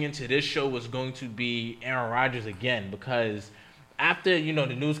coming into this show was going to be Aaron Rodgers again, because after the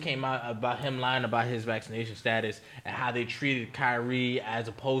news came out about him lying about his vaccination status and how they treated Kyrie as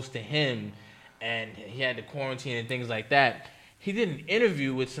opposed to him, and he had to quarantine and things like that, he did an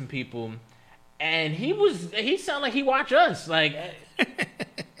interview with some people, and he sounded like he watched us. Like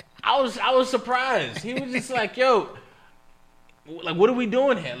I was surprised. He was just like, yo. Like, what are we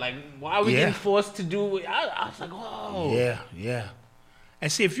doing here? Like, why are we getting forced to do it? I was like, oh. Yeah.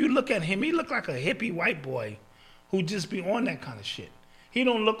 And see, if you look at him, he looked like a hippie white boy who just be on that kind of shit. He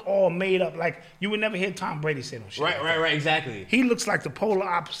don't look all made up. Like, you would never hear Tom Brady say no shit. Right, exactly. He looks like the polar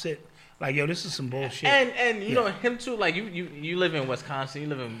opposite. Like, yo, this is some bullshit. And you know, him too, like, you live in Wisconsin. You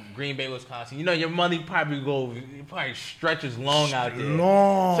live in Green Bay, Wisconsin. You know, your money probably stretches long out there.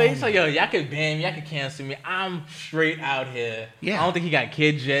 Long. So he's like, yo, y'all could ban me, y'all could cancel me. I'm straight out here. Yeah. I don't think he got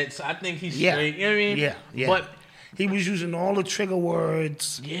kids yet, so I think he's straight. You know what I mean? Yeah. But he was using all the trigger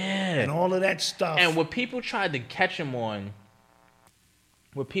words. Yeah. And all of that stuff. And what people tried to catch him on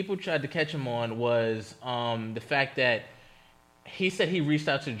was the fact that he said he reached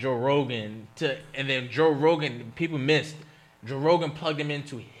out to Joe Rogan and then Joe Rogan, people missed. Joe Rogan plugged him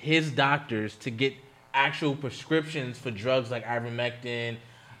into his doctors to get actual prescriptions for drugs like ivermectin,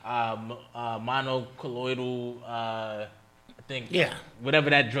 monocolloidal, I think,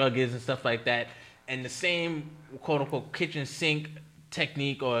 whatever that drug is and stuff like that. And the same quote unquote kitchen sink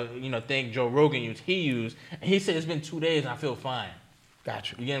technique or thing Joe Rogan used, he used. And he said it's been 2 days and I feel fine.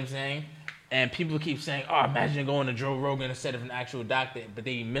 Gotcha. You get what I'm saying? And people keep saying, oh, imagine going to Joe Rogan instead of an actual doctor. But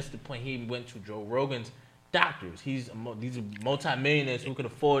they missed the point. He went to Joe Rogan's doctors. These are multimillionaires who could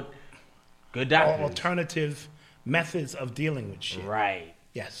afford good doctors. Alternative methods of dealing with shit. Right.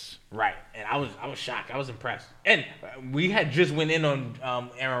 Yes. Right. And I was shocked. I was impressed. And we had just went in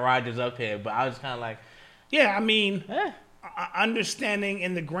on Aaron Rodgers up here, but I was kind of like. Yeah, I mean, understanding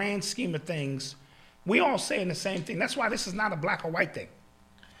in the grand scheme of things, we all saying the same thing. That's why this is not a black or white thing.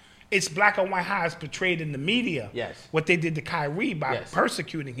 It's black and white how it's portrayed in the media. Yes. What they did to Kyrie by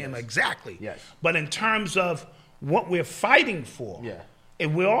persecuting him. Exactly. Yes. But in terms of what we're fighting for,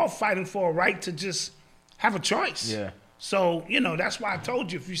 If we're all fighting for a right to just have a choice. Yeah. So, that's why I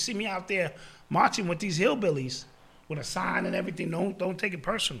told you, if you see me out there marching with these hillbillies with a sign and everything, don't take it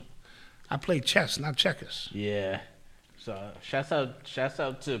personal. I play chess, not checkers. Yeah. So shouts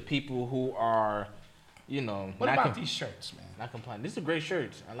out to people who are, What about these shirts, man? Not complaining. These are great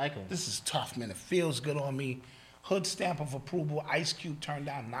shirts. I like them. This is tough, man. It feels good on me. Hood stamp of approval. Ice Cube turned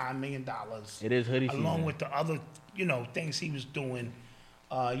down $9 million. It is hoodie along season. with the other, things he was doing.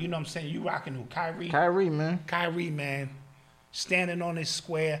 You know what I'm saying? You rocking who? Kyrie? Kyrie, man. Kyrie, man. Standing on his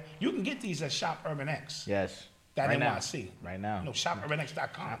square. You can get these at Shop Urban X. Yes. That right NYC. Now. Right now. No,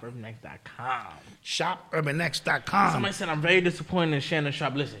 ShopUrbanX.com. ShopUrbanX.com. ShopUrbanX.com. Somebody said I'm very disappointed in Shannon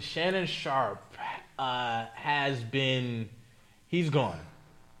Sharp. Listen, Shannon Sharp he's gone.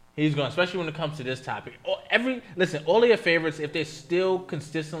 He's gone, especially when it comes to this topic. All of your favorites, if they're still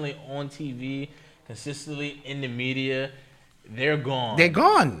consistently on TV, consistently in the media, they're gone. They're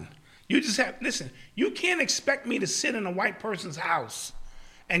gone. You just you can't expect me to sit in a white person's house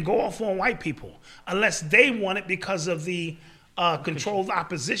and go off on white people unless they want it because of the controlled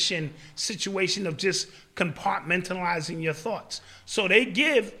opposition situation of just compartmentalizing your thoughts. So they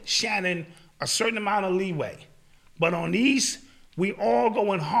give Shannon a certain amount of leeway. But on these, we all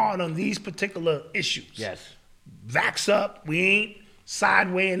going hard on these particular issues. Yes. Vax up. We ain't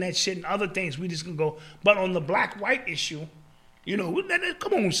sidewaying that shit and other things. We just gonna go. But on the black-white issue,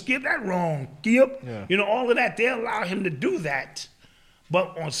 come on, Skip, that wrong, Skip. Yeah. All of that, they allow him to do that.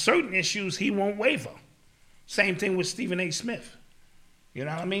 But on certain issues, he won't waver. Same thing with Stephen A. Smith. You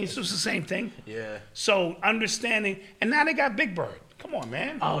know what I mean? So it's the same thing. Yeah. So understanding, and now they got Big Bird. Come on,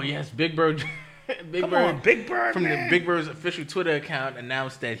 man. Oh, yes, Big Bird. Big Bird, from man. the Big Bird's official Twitter account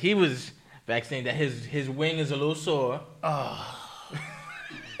announced that he was vaccinated, that his wing is a little sore. Oh.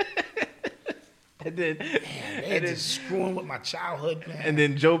 And then, they're just screwing with my childhood, man. And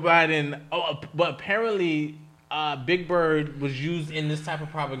then Joe Biden. But apparently, Big Bird was used in this type of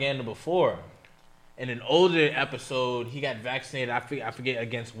propaganda before. In an older episode, he got vaccinated. I forget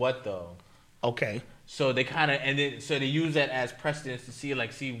against what though. Okay. So they they use that as precedence to see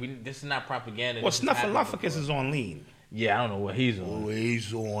this is not propaganda. Well, Snuffleupagus is on lean. Yeah, I don't know what he's on. Oh,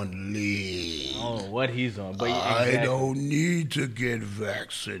 he's on lean. I don't know what he's on, but I don't need to get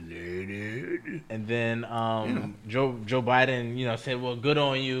vaccinated. And then Joe Biden, said, "Well, good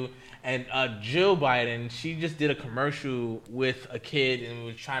on you." And Jill Biden, she just did a commercial with a kid and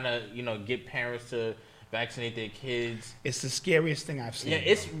was trying to, get parents to vaccinate their kids. It's the scariest thing I've seen. Yeah,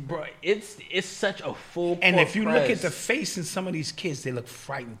 it's such a full. And if you look at the face in some of these kids, they look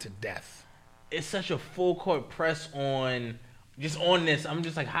frightened to death. It's such a full court press on this. I'm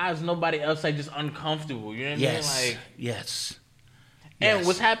just like, how is nobody else just uncomfortable? You know what I mean? Like, yes. And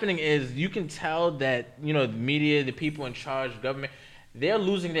what's happening is you can tell that the media, the people in charge, government, they're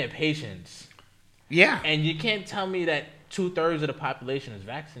losing their patience. Yeah. And you can't tell me that 2/3 of the population is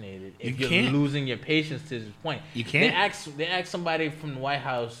vaccinated if you're losing your patience to this point. You can't. They asked somebody from the White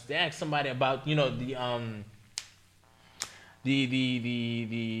House. They asked somebody about the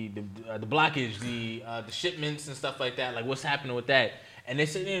blockage, the shipments and stuff like that. Like what's happening with that? And they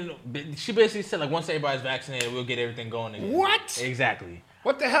said, she basically said once everybody's vaccinated, we'll get everything going again. What? Exactly.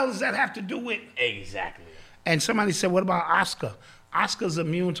 What the hell does that have to do with? Exactly. And somebody said, what about Oscar? Oscar's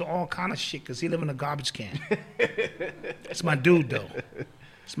immune to all kind of shit because he live in a garbage can. It's my dude, though.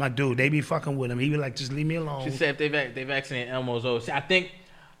 It's my dude. They be fucking with him. He be like, just leave me alone. She said if they vaccinate Elmo's old. See, I think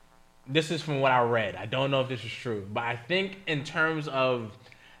this is from what I read. I don't know if this is true. But I think in terms of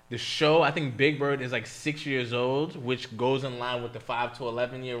the show, I think Big Bird is 6 years old, which goes in line with the 5 to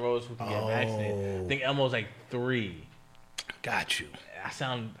 11-year-olds who can get vaccinated. I think Elmo's 3. Got you. I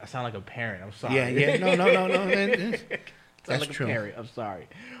sound like a parent. I'm sorry. Yeah. No. That's like true. A parent. I'm sorry,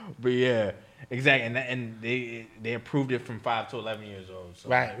 but yeah, exactly. And they approved it from 5 to 11 years old. So.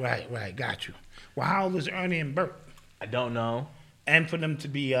 Right. Got you. Well, how old is Ernie and Bert? I don't know. And for them to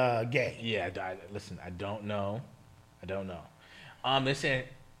be gay? Yeah. Listen, I don't know. They said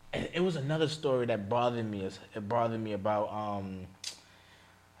it was another story that bothered me. It bothered me about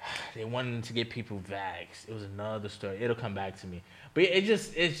they wanted to get people vaxxed. It was another story. It'll come back to me. But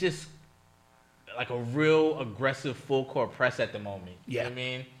it's just like a real aggressive full court press at the moment. You know what I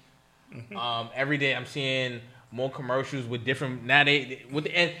mean? Mm-hmm. Every day I'm seeing more commercials with different and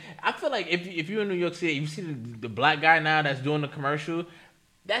I feel like if you're in New York City, you see the black guy now that's doing the commercial,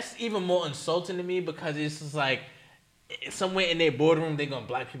 that's even more insulting to me because it's just like somewhere in their boardroom they're going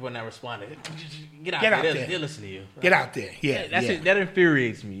black people are not responding. Get out there. They'll listen to you. Get out there. Yeah. That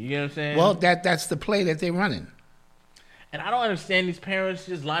infuriates me. You know what I'm saying? Well, that's the play that they're running. And I don't understand these parents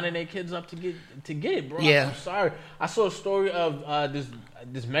just lining their kids up to get it, bro. Yeah. I'm sorry. I saw a story of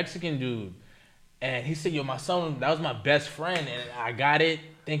this Mexican dude, and he said, "Yo, my son, that was my best friend, and I got it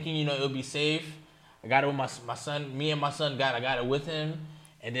thinking, it would be safe. I got it with my son. Me and my son I got it with him,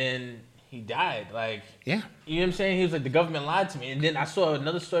 and then he died. Like, yeah, you know what I'm saying? He was like, the government lied to me. And then I saw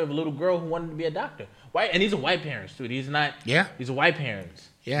another story of a little girl who wanted to be a doctor. White, and these are white parents too. These are white parents.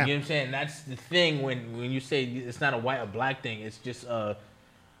 Yeah. You know what I'm saying? That's the thing when you say it's not a white or black thing. It's just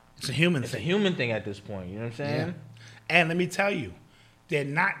it's a human thing. It's a human thing at this point. You know what I'm saying? Yeah. And let me tell you, they're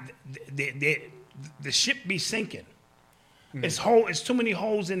not. The ship be sinking. It's too many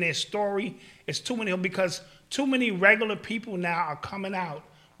holes in their story. It's too many because too many regular people now are coming out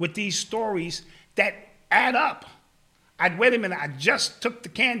with these stories that add up. Wait a minute, I just took the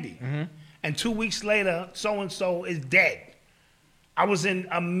candy, and 2 weeks later, so and so is dead. I was in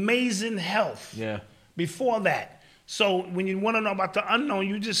amazing health. Before that. So when you want to know about the unknown,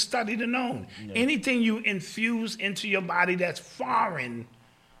 you just study the known. Yeah. Anything you infuse into your body that's foreign,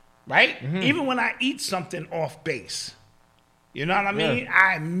 right? Even when I eat something off base, you know what I mean?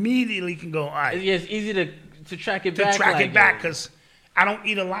 I immediately can go, all right. Yeah, it's easy to track it back. To track it back because I don't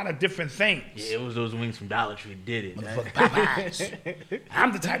eat a lot of different things. Yeah, it was those wings from Dollar Tree did it. Popeyes.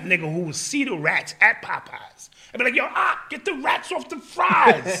 I'm the type of nigga who would see the rats at Popeyes. I'd be like, yo, get the rats off the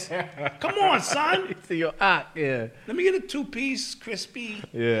fries. Come on, son. See your yeah. Let me get a 2-piece crispy.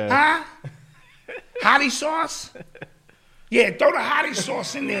 Yeah. Huh? Hottie sauce? Yeah, throw the hottie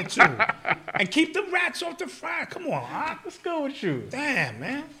sauce in there too. And keep the rats off the fry. Come on, Let's go with you. Damn,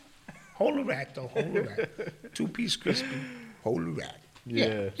 man. Hold the rat, though. Hold the rat. 2-piece crispy. Hold the rat.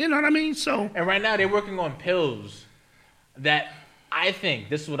 Yeah. You know what I mean? So. And right now they're working on pills that I think,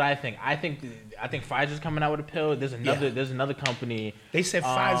 this is what I think. I think Pfizer's coming out with a pill. There's another company. They said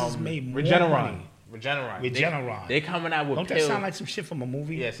Pfizer's made more money. Regeneron. They're coming out with pills. Don't that sound like some shit from a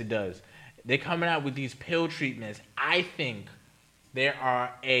movie? Yes, it does. They're coming out with these pill treatments. I think they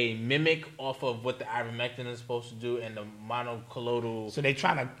are a mimic off of what the ivermectin is supposed to do and the monoclonal. So they're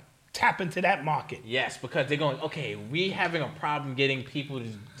trying to tap into that market. Yes, because they're going, okay, we having a problem getting people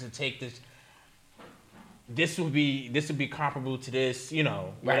to take this. This would be comparable to this,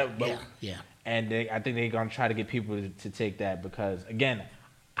 Right. Yeah. And I think they're gonna try to get people to take that because again,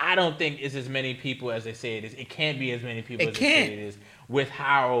 I don't think it's as many people as they say it is. It can't be as many people as they say it is with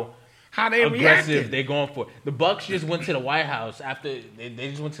how they aggressive reacted. they're going for. The Bucks just went to the White House after they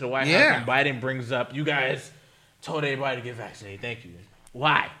just went to the White House and Biden brings up, you guys told everybody to get vaccinated. Thank you.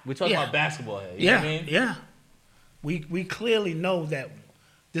 Why? We're talking about basketball here. You know what I mean? Yeah. We clearly know that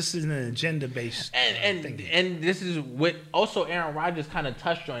this is an agenda-based thing. And this is what also Aaron Rodgers kind of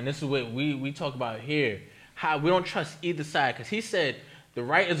touched on. This is what we talk about here. How we don't trust either side. Because he said the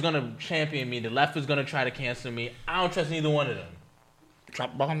right is going to champion me. The left is going to try to cancel me. I don't trust neither one of them.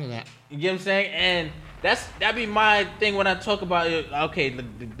 Drop bomb to that. You get what I'm saying? And that'd be my thing when I talk about, okay, the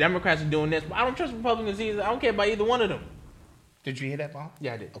Democrats are doing this. But I don't trust Republicans either. I don't care about either one of them. Did you hear that, Bob?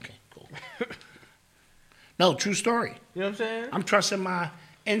 Yeah, I did. Okay, cool. No, true story. You know what I'm saying? I'm trusting my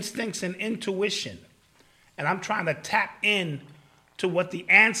instincts and intuition. And I'm trying to tap in to what the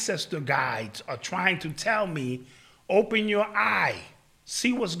ancestor guides are trying to tell me. Open your eye.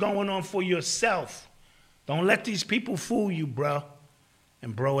 See what's going on for yourself. Don't let these people fool you, bro.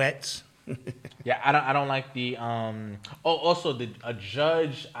 And broettes. Yeah, I don't like the also a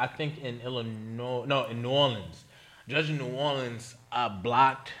judge, I think in New Orleans. Judge in New Orleans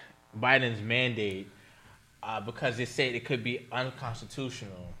blocked Biden's mandate because they said it could be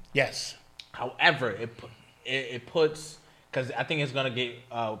unconstitutional. Yes. However, it puts, because I think it's gonna get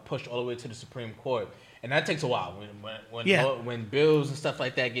pushed all the way to the Supreme Court, and that takes a while. When bills and stuff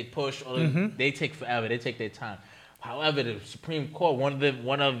like that get pushed, they take forever. They take their time. However, the Supreme Court,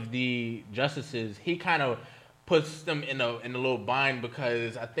 one of the justices, he kind of puts them in a little bind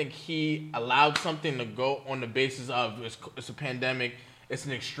because I think he allowed something to go on the basis of it's a pandemic, it's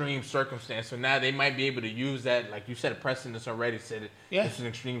an extreme circumstance. So now they might be able to use that, like you said, a precedent already said it's an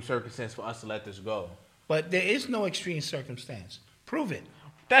extreme circumstance for us to let this go. But there is no extreme circumstance. Prove it.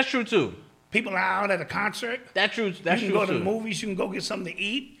 That's true too. People are out at a concert. That's true. You can go to the movies. You can go get something to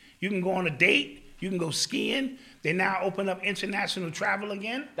eat. You can go on a date. You can go skiing. They now open up international travel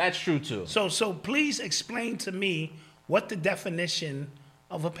again. That's true too. So please explain to me what the definition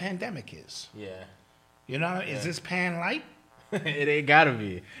of a pandemic is. Yeah. You know, is this pan light? It ain't gotta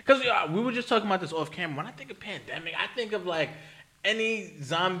be. Because we were just talking about this off camera. When I think of pandemic, I think of like any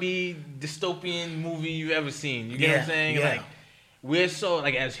zombie dystopian movie you've ever seen. You get what I'm saying? Yeah. Like we're so,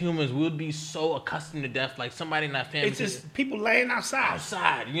 like, as humans, we would be so accustomed to death. Like, somebody in our family. It's just people laying outside.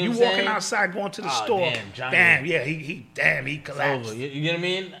 You know what I'm walking saying? outside, going to the store. Damn, Johnny. Damn, yeah, he collapsed. Over. You know what I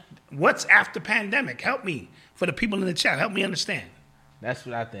mean? What's after pandemic? Help me. For the people in the chat, help me understand. That's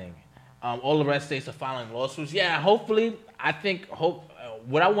what I think. All the red states are filing lawsuits. Yeah, hopefully,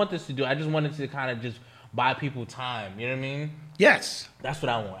 what I want this to do, I just wanted to kind of just buy people time. You know what I mean? Yes. That's what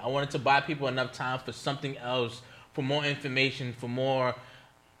I want. I wanted to buy people enough time for something else, for more information, for more,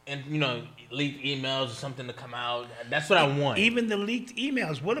 and leaked emails or something to come out. That's what I want. Even the leaked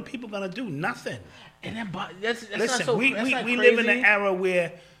emails, what are people gonna do? Nothing. And then, that's Listen, not so, we that's not live in crazy. an era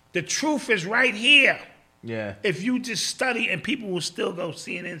where the truth is right here. Yeah. If you just study, and people will still go,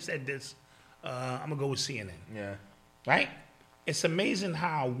 CNN said this, I'm gonna go with CNN. Yeah. Right? It's amazing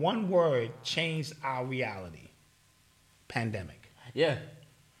how one word changed our reality. Pandemic. Yeah.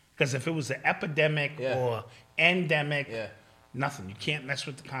 Because if it was an epidemic or endemic, nothing. You can't mess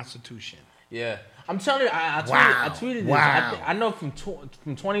with the Constitution. Yeah. I'm telling you, I tweeted this. Wow. I know from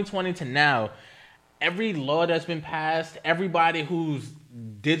 2020 to now, every law that's been passed, everybody who's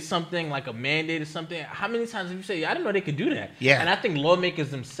did something like a mandate or something, how many times have you said, I didn't know they could do that? Yeah. And I think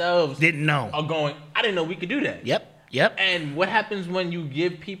lawmakers themselves didn't know. Are going, I didn't know we could do that. Yep. And what happens when you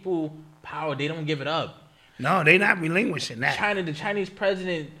give people power? They don't give it up. No, they're not relinquishing that. The Chinese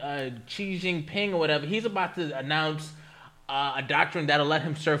president, Xi Jinping or whatever, he's about to announce a doctrine that'll let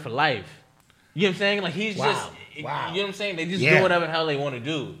him serve for life. You know what I'm saying? Like, he's just, you know what I'm saying? They just do whatever the hell they want to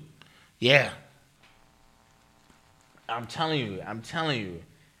do. Yeah. I'm telling you.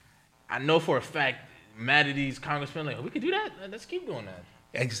 I know for a fact, mad at these congressmen, like, we could do that? Let's keep doing that.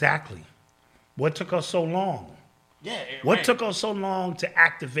 Exactly. What took us so long? Yeah. What took us so long to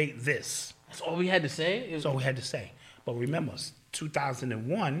activate this? That's all we had to say? That's all we had to say. But remember,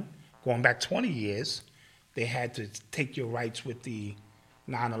 2001, going back 20 years, they had to take your rights with the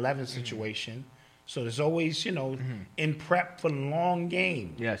 9/11 situation. So there's always, in prep for the long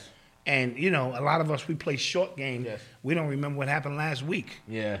game. Yes. And, a lot of us, we play short game. Yes. We don't remember what happened last week.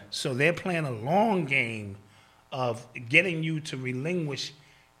 Yeah. So they're playing a long game of getting you to relinquish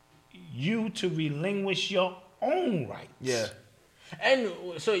your own rights. Yeah. And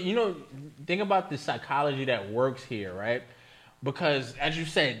so, think about the psychology that works here, right? Because, as you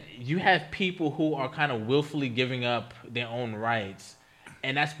said, you have people who are kind of willfully giving up their own rights.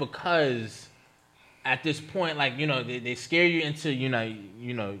 And that's because at this point, like, they scare you into, you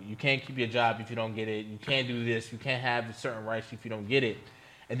can't keep your job if you don't get it. You can't do this. You can't have certain rights if you don't get it.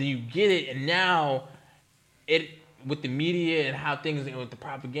 And then you get it, and now with the media and how things, with the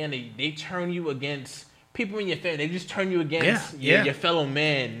propaganda, they turn you against people in your family. They just turn you against your fellow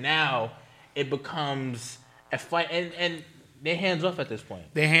man. Now it becomes a fight, and their hands off at this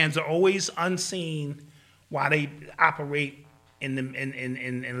point. Their hands are always unseen while they operate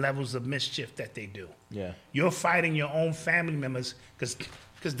in levels of mischief that they do. Yeah. You're fighting your own family members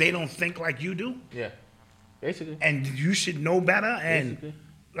because they don't think like you do. Yeah. Basically. And you should know better. And Basically.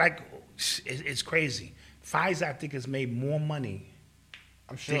 like, it's crazy. Pfizer, I think, has made more money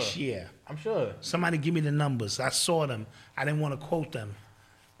this year. I'm sure. Somebody give me the numbers. I saw them. I didn't want to quote them.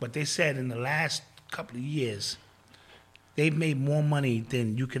 But they said in the last couple of years, they've made more money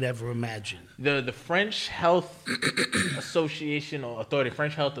than you could ever imagine. The French Health Association or Authority,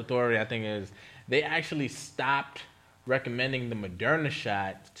 French Health Authority, I think is, they actually stopped recommending the Moderna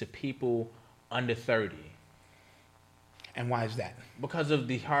shot to people under 30. And why is that? Because of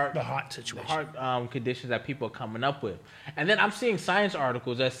the heart situation, the heart conditions that people are coming up with. And then I'm seeing science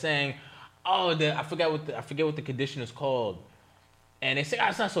articles that's saying, I forget what the condition is called, and they say,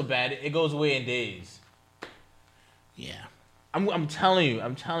 it's not so bad. It goes away in days. Yeah, I'm telling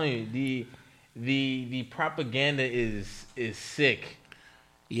you, the propaganda is sick.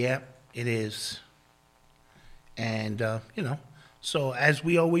 Yeah, it is. And so as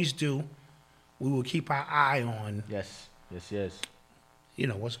we always do, we will keep our eye on. Yes.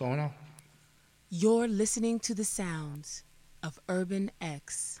 What's going on. You're listening to the sounds of Urban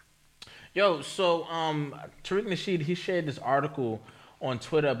X. Yo, so Tariq Nasheed, he shared this article on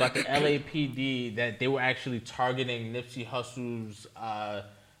Twitter about the LAPD that they were actually targeting Nipsey Hussle's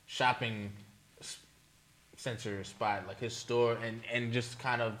shopping center spot, like his store, and just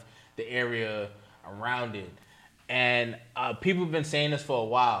kind of the area around it. And people have been saying this for a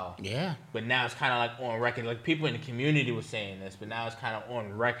while. Yeah. But now it's kind of like on record. Like people in the community were saying this, but now it's kind of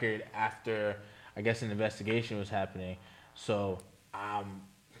on record after, I guess, an investigation was happening. So,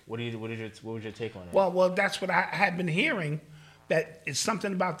 what was your take on it? Well, that's what I had been hearing. That it's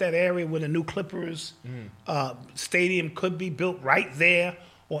something about that area where the new Clippers stadium could be built right there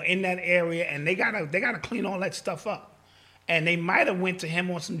or in that area, and they gotta clean all that stuff up. And they might have went to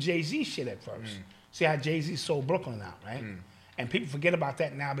him on some Jay-Z shit at first. See how Jay-Z sold Brooklyn out, right? And people forget about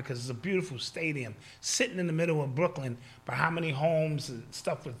that now because it's a beautiful stadium sitting in the middle of Brooklyn, but how many homes and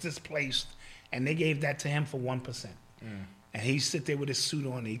stuff was displaced, and they gave that to him for 1%. And he sit there with his suit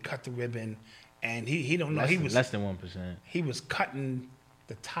on, and he cut the ribbon, and he don't know. Less than 1%. He was cutting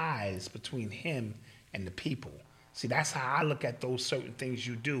the ties between him and the people. See, that's how I look at those certain things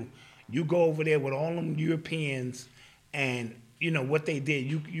you do. You go over there with all them Europeans, and you know what they did.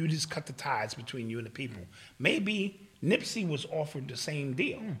 You just cut the ties between you and the people. Maybe Nipsey was offered the same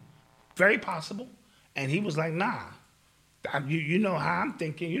deal. Very possible. And he was like, nah. You know how I'm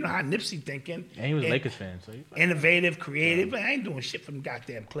thinking. You know how Nipsey thinking. And he was a Lakers fan. So innovative, creative. But I ain't doing shit for them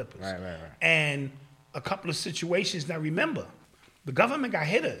goddamn Clippers. Right. And a couple of situations. Now remember, the government got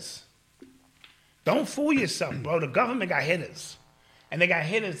hitters. Don't fool yourself, bro. The government got hitters. And they got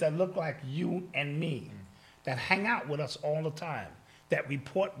hitters that look like you and me, that hang out with us all the time, that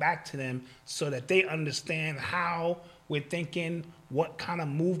report back to them so that they understand how we're thinking, what kind of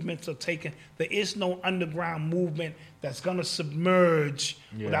movements are taken. There is no underground movement that's going to submerge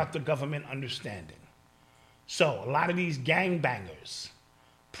without the government understanding. So a lot of these gangbangers,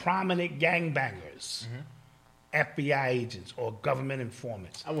 prominent gangbangers, FBI agents or government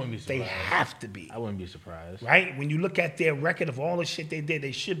informants, I wouldn't be surprised. They have to be. I wouldn't be surprised. Right? When you look at their record of all the shit they did,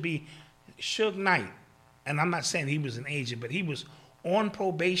 they should be. Suge Knight, and I'm not saying he was an agent, but he was on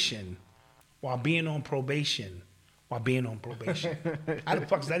probation while being on probation How the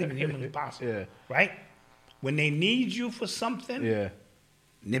fuck is that even humanly possible? Yeah. Right? When they need you for something,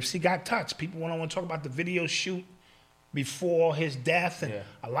 Nipsey got touched. People want to talk about the video shoot before his death and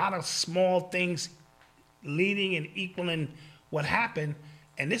a lot of small things leading and equaling what happened.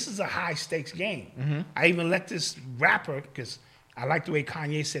 And this is a high stakes game. I even let this rapper, because I like the way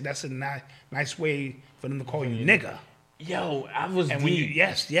Kanye said that's a nice way for them to call you nigga. Yo, I was and deep. When you,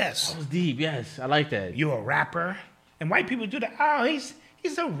 yes. I was deep, yes. I like that. You're a rapper. And white people do that. Oh,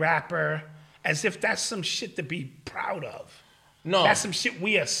 he's a rapper. As if that's some shit to be proud of. No. That's some shit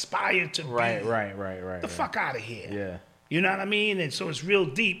we aspire to be. Right. The fuck out of here. Yeah. You know what I mean? And so it's real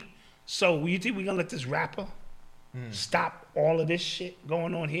deep. So you think we're going to let this rapper stop all of this shit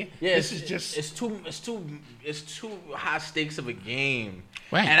going on here? Yeah, this is just... It's too high stakes of a game.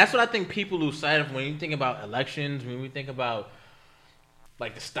 Right. And that's what I think people lose sight of when you think about elections, when we think about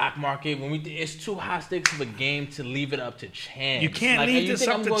like the stock market, it's too high stakes of a game to leave it up to chance. You can't leave this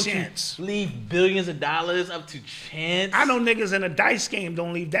up to chance. Leave billions of dollars up to chance. I know niggas in a dice game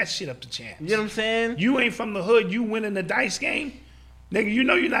don't leave that shit up to chance. You know what I'm saying? You ain't from the hood, you win in the dice game, nigga, you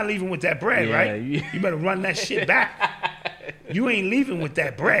know you're not leaving with that bread, right? You better run that shit back. You ain't leaving with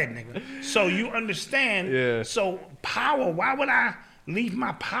that bread, nigga. So you understand. Yeah. So power, why would I leave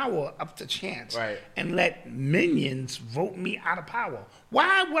my power up to chance and let minions vote me out of power?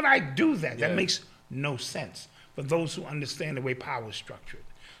 Why would I do that? That makes no sense for those who understand the way power is structured.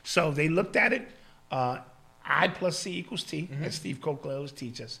 So they looked at it, I plus C equals T, as Steve Cochlear always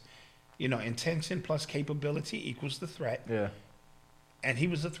teaches us. You know, intention plus capability equals the threat. Yeah. And he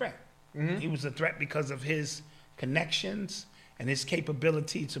was a threat. He was a threat because of his connections and his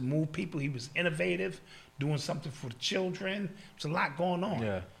capability to move people. He was innovative, doing something for the children. There's a lot going on.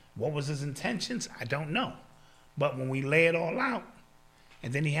 Yeah. What was his intentions? I don't know. But when we lay it all out,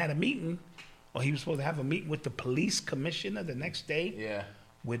 and then he had a meeting, or he was supposed to have a meeting with the police commissioner the next day. Yeah.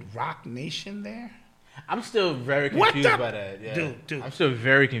 With Rock Nation there. I'm still very confused by that. Yeah. Dude. I'm still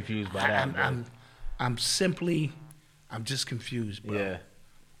very confused by that. I'm just confused, bro. Yeah.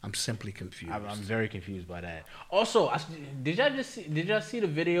 I'm simply confused. I'm very confused by that. Also, did y'all see the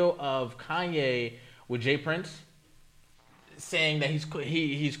video of Kanye with Jay Prince saying that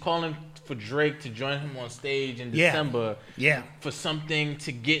he's calling for Drake to join him on stage in December for something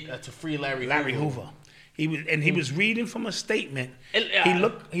to get to free Larry Hoover. He was reading from a statement.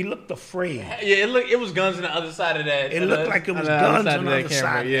 He looked afraid. Yeah, it was guns on the other side of that. It looked like it was guns on the other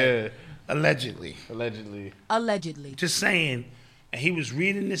side. Yeah. Allegedly. Just saying. And he was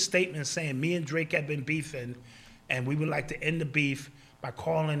reading this statement saying, me and Drake have been beefing, and we would like to end the beef by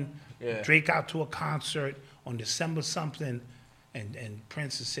calling Drake out to a concert on December something. And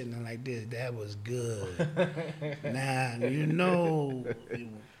Prince is sitting there like this. That was good. Nah, you know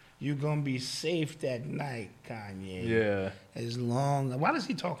you're going to be safe that night, Kanye. Yeah. As long... Why does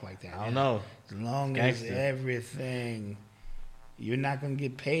he talk like that? I don't know. As long as everything... You're not going to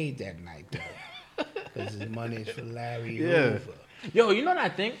get paid that night, though. Because his money is for Larry Hoover. Yo, you know what I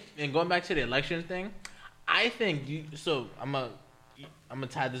think? And going back to the election thing, I think I'm gonna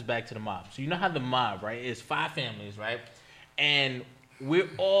tie this back to the mob. So you know how the mob, right, is 5 families, right? And we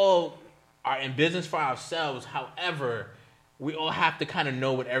all are in business for ourselves. However, we all have to kind of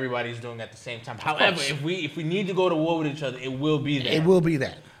know what everybody's doing at the same time. However, if we need to go to war with each other, it will be that. It will be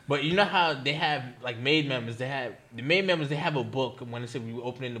that. But you know how they have like maid members. They have a book. When they say we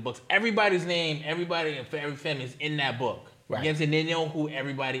opening the books, everybody's name, everybody for every family is in that book. Right. You know what I'm saying? They know who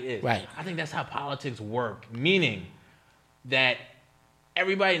everybody is. Right. I think that's how politics work. Meaning that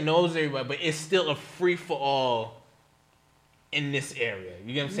everybody knows everybody, but it's still a free for all in this area.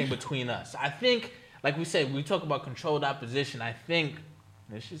 You get what I'm saying? Between us, I think. Like we said, we talk about controlled opposition. I think,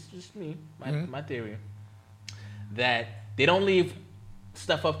 this is just me, my theory, that they don't leave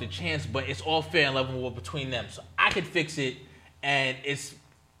stuff up to chance, but it's all fair and level between them. So I could fix it, and it's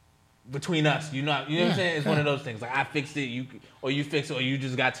between us. You know what I'm saying? It's one of those things. Like I fixed it, you fixed it, or you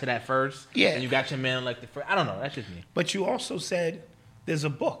just got to that first. Yeah. And you got your man elected first. I don't know. That's just me. But you also said there's a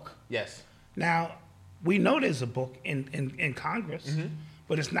book. Yes. Now, we know there's a book in Congress,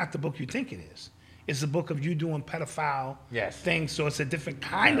 but it's not the book you think it is. It's a book of you doing pedophile things, so it's a different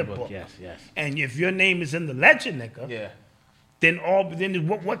kind of book. Yes. And if your name is in the legend, nigga, then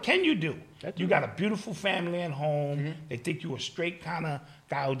what can you do? You got a beautiful family at home. They think you're a straight kind of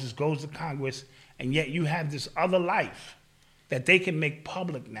guy who just goes to Congress, and yet you have this other life that they can make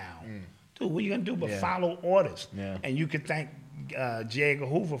public now. Dude, what are you gonna do but follow orders? And you can thank J. Edgar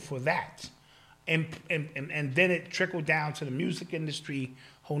Hoover for that. And then it trickled down to the music industry,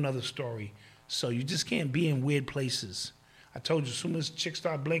 whole nother story. So you just can't be in weird places. I told you, as soon as chicks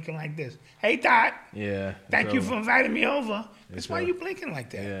start blinking like this, hey, Dot. Yeah. Thank you for inviting me over. That's why you blinking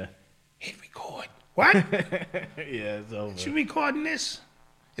like that. Yeah. Hit record. What? It's over. You recording this?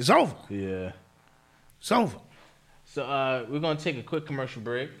 It's over. Yeah. It's over. So we're going to take a quick commercial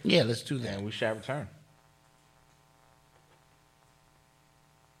break. Yeah, let's do that. And we shall return.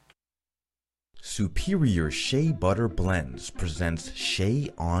 Superior Shea Butter Blends presents Shea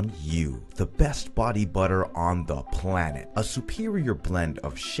on You, the best body butter on the planet. A superior blend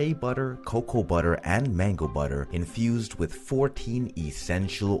of shea butter, cocoa butter, and mango butter infused with 14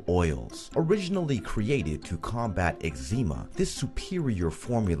 essential oils. Originally created to combat eczema, this superior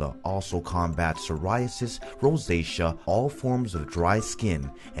formula also combats psoriasis, rosacea, all forms of dry skin,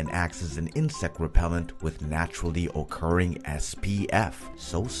 and acts as an insect repellent with naturally occurring SPF.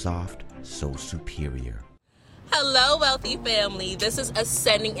 So soft, so superior. Hello, wealthy family. This is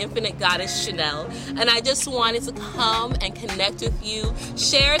Ascending Infinite Goddess Chanel, and I just wanted to come and connect with you,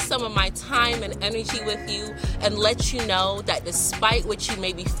 share some of my time and energy with you, and let you know that despite what you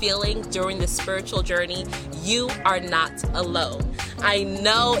may be feeling during this spiritual journey, you are not alone. I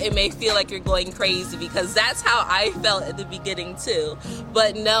know it may feel like you're going crazy because that's how I felt at the beginning too,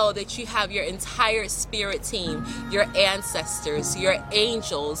 but know that you have your entire spirit team, your ancestors, your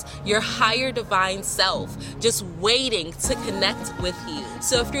angels, your higher divine self, just waiting to connect with you.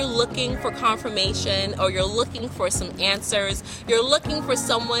 So if you're looking for confirmation or you're looking for some answers, you're looking for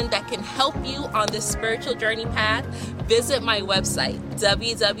someone that can help you on this spiritual journey path, visit my website,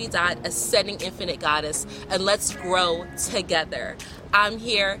 www.ascendinginfinitegoddess, and let's grow together. I'm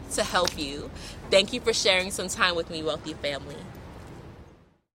here to help you. Thank you for sharing some time with me, wealthy family.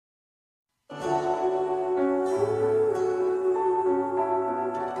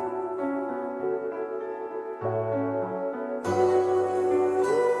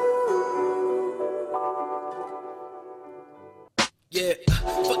 Yeah,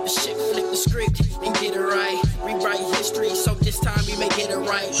 fuck the shit, flip the script and get it right. Rewrite history, so this time we may get it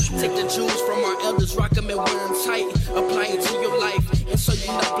right. Take the jewels from our elders, rock them and wear them tight. Apply it to your life, and so you're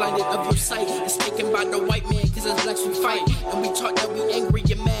not blinded of your sight. It's taken by the white man, cause it's blacks we fight. And we taught that we angry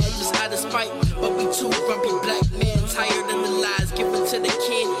and mad, just out of spite. But we too grumpy black men, tired of the lies given to the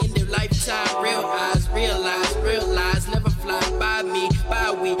kid in their lifetime. Real eyes, realize, never fly by me,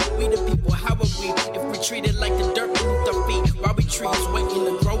 by we the people, how are we? If we treated like the dirt beneath our feet, while we trees waiting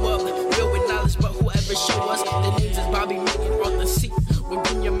to grow up, real with knowledge, but whoever show us, the names is Bobby, making all the seat. When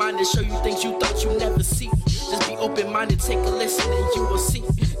bring your mind and show you things you thought you never see. Just be open-minded, take a listen, and you will see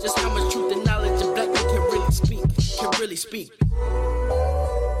just how much truth and knowledge a black man can really speak.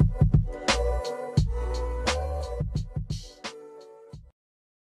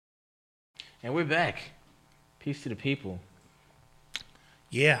 And we're back. Peace to the people.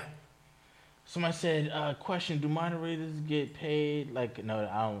 Yeah. Somebody said, question, do moderators get paid? Like, no,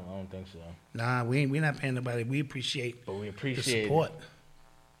 I don't think so. Nah, we're not paying nobody. We appreciate the support.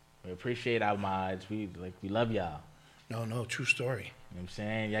 We appreciate our mods. We love y'all. No, true story. You know what I'm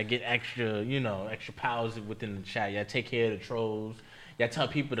saying? Y'all get extra powers within the chat. Y'all take care of the trolls. Y'all tell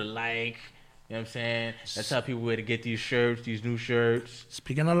people to like. You know what I'm saying? Y'all tell people where to get these shirts, these new shirts.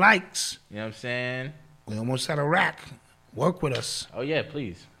 Speaking of likes. You know what I'm saying? We almost had a rack. Work with us. Oh, yeah,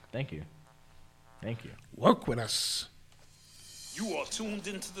 please. Thank you. Work with us. You are tuned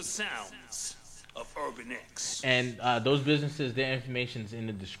into the sounds of Urban X. And those businesses, their information's in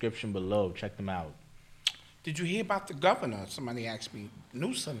the description below. Check them out. Did you hear about the governor? Somebody asked me.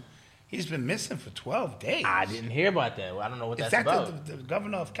 Newsom, he's been missing for 12 days. I didn't hear about that. I don't know what Is that's that about. the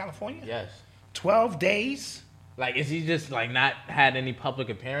governor of California? Yes. 12 days? Like, is he just, like, not had any public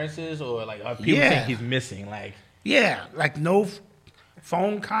appearances? Or, like, are people think he's missing? Like, yeah, like no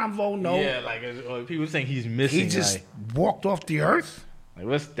phone convo, no. Yeah, like, or people think he's missing. He just like, walked off the earth?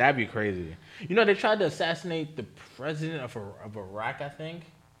 Like, that'd be crazy. You know, they tried to assassinate the president of Iraq, I think.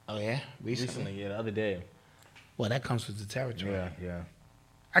 Oh, yeah? Recently? Yeah, the other day. Well, that comes with the territory. Yeah.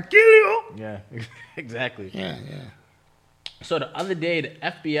 I kill you! Yeah, exactly. Yeah. So the other day, the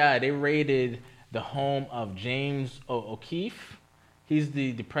FBI, they raided the home of James O'Keefe. He's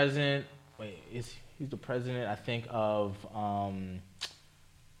the president. He's the president, I think, of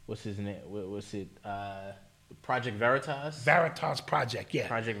what's his name? What's it? Project Veritas. Veritas Project, yeah.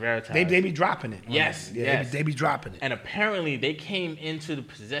 Project Veritas. They be dropping it. Yes. They be dropping it. And apparently, they came into the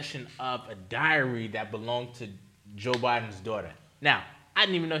possession of a diary that belonged to Joe Biden's daughter. Now, I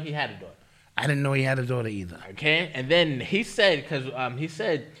didn't even know he had a daughter. I didn't know he had a daughter either. Okay, and then he said,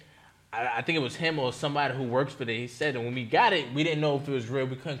 I think it was him or somebody who works for it. He said that when we got it, we didn't know if it was real.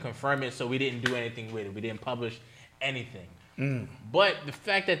 We couldn't confirm it, so we didn't do anything with it. We didn't publish anything. But the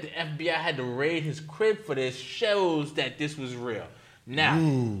fact that the FBI had to raid his crib for this shows that this was real. Now,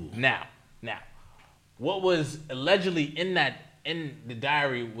 what was allegedly in the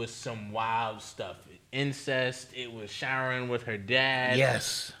diary was some wild stuff. Incest. It was Sharon with her dad.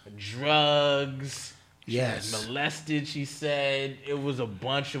 Yes. Drugs. Yes. She was molested, she said. It was a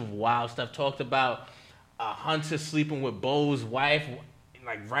bunch of wild stuff. Talked about Hunter sleeping with Bo's wife,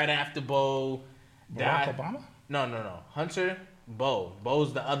 like right after Bo died. Barack Obama? No. Hunter, Bo.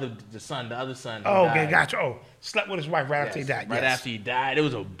 Bo's the other son. Oh, okay, gotcha. Oh, slept with his wife right after he died. Right after he died. It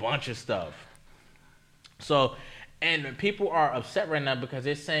was a bunch of stuff. So, and people are upset right now because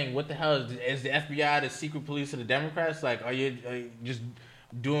they're saying, what the hell, is the FBI the secret police of the Democrats? Like, are you just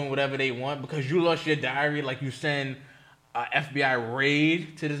doing whatever they want because you lost your diary? Like, you send FBI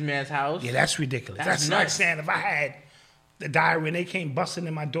raid to this man's house? Yeah, that's ridiculous. That's like saying if I had the diary and they came busting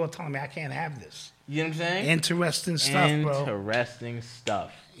in my door telling me I can't have this. You know what I'm saying? Interesting stuff, bro. Interesting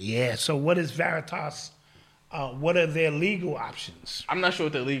stuff. Yeah, so what is Veritas? What are their legal options? I'm not sure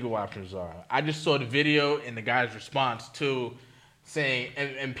what the legal options are. I just saw the video and the guy's response to saying,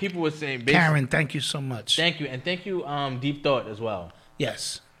 and people were saying... Karen, thank you so much. Thank you. And thank you, Deep Thought, as well.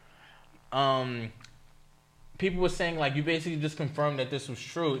 Yes. People were saying, like, you basically just confirmed that this was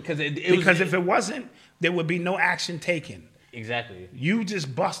true. Because if it wasn't, there would be no action taken. Exactly. You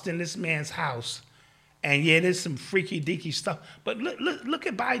just bust in this man's house, and yeah, there's some freaky deaky stuff. But look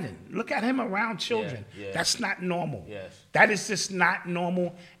at Biden. Look at him around children. Yeah. That's not normal. Yes. That is just not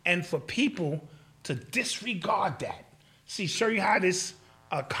normal. And for people to disregard that, show you how this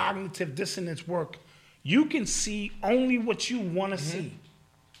cognitive dissonance work. You can see only what you want to see.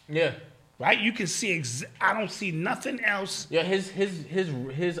 Yeah. Right? You can see. I don't see nothing else. Yeah.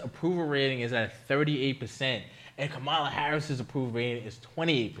 His approval rating is at 38%, and Kamala Harris's approval rating is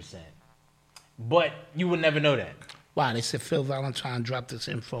 28%. But you would never know that. Wow, they said Phil Valentine dropped this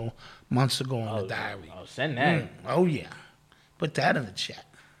info months ago on the diary. Oh, send that. Oh, yeah. Put that in the chat.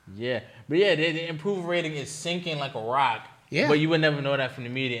 Yeah. But yeah, the approval rating is sinking like a rock. Yeah. But you would never know that from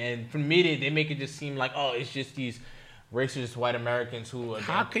the media. And from the media, they make it just seem like, oh, it's just these racist white Americans who are...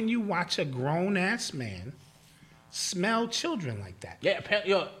 How can you watch a grown-ass man smell children like that? Yeah,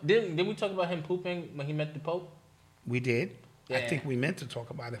 apparently, didn't we talk about him pooping when he met the Pope? We did. Yeah. I think we meant to talk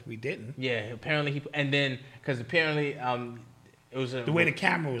about it if we didn't. Yeah, apparently it was the way the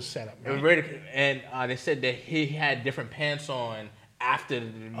camera was set up. Right? And they said that he had different pants on after the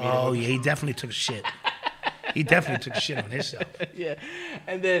meeting. Oh yeah, he definitely took a shit. He definitely took a shit on himself. Yeah,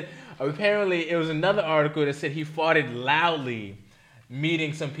 and then apparently it was another article that said he farted loudly,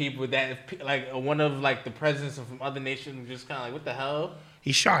 meeting some people that like one of like the presidents from other nations was just kind of like, what the hell?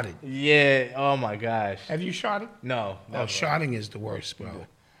 He shotted. Yeah. Oh my gosh. Have you shotted? No. Oh, shotting is the worst, bro.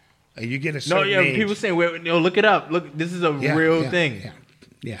 You get a certain age. People saying, look it up. Look, this is a real thing.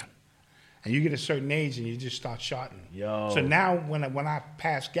 Yeah. And you get a certain age and you just start shotting. Yo. So now when I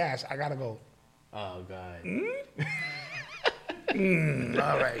pass gas, I gotta go. Oh God.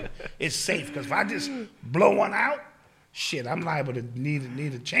 All right. It's safe because if I just blow one out, shit, I'm liable to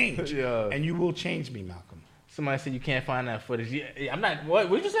need a change. Yeah. And you will change me, Malcolm. Somebody said you can't find that footage. Yeah, I'm not.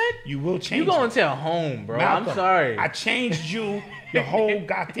 What you said? You will change. You going to tell home, bro? Malcolm, I'm sorry. I changed you your whole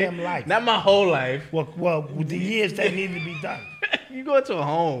goddamn life. Not my whole life. Well, with the years that need to be done. You going to a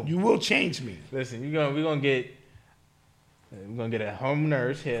home. You will change me. Listen, we're gonna get We're gonna get a home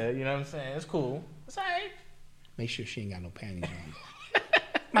nurse here. You know what I'm saying? It's cool. It's all right. Make sure she ain't got no panties on.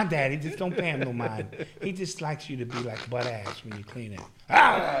 My daddy just don't pay him no mind. He just likes you to be like butt ass when you clean it.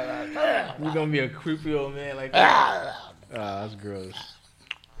 We're gonna be a creepy old man like that. That's gross.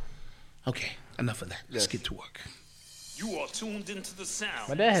 Okay, enough of that. Let's get to work. You are tuned into the sound.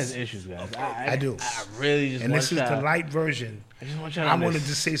 My dad has issues, guys. I do. I really just and want this is the light version. I just want y'all I wanted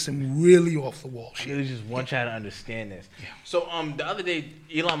to say some really off the wall shit. I really just want y'all to understand this. Yeah. So the other day,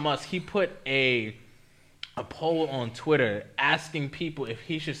 Elon Musk, he put a poll on Twitter asking people if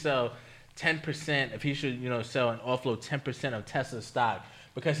he should sell 10%, if he should, sell and offload 10% of Tesla stock,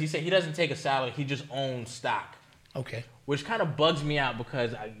 because he said he doesn't take a salary, he just owns stock. Okay. Which kind of bugs me out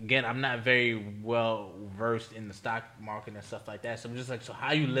because, again, I'm not very well versed in the stock market and stuff like that. So I'm just like, so how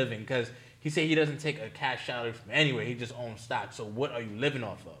are you living? Because he said he doesn't take a cash salary from anywhere. He just owns stock. So what are you living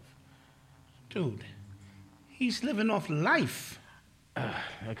off of? Dude, he's living off life.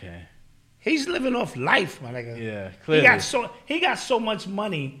 Okay. He's living off life, my nigga. Yeah, clearly. He got so much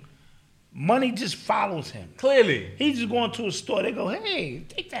money. Money just follows him. Clearly. He's just going to a store. They go, hey,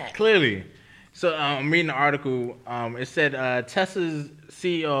 take that. Clearly. So I'm reading the article. It said Tesla's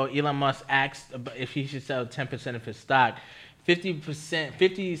CEO Elon Musk asked if he should sell 10% of his stock.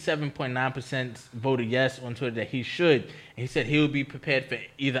 57.9% voted yes on Twitter that he should. And he said he would be prepared for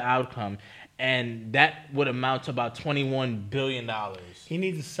either outcome. And that would amount to about $21 billion. He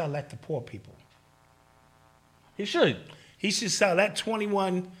needs to sell that to poor people. He should. He should sell that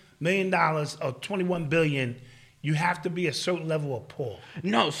 $21 million or $21 billion. You have to be a certain level of poor.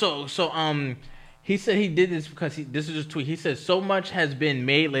 No, so he said he did this because this is his tweet. He said, so much has been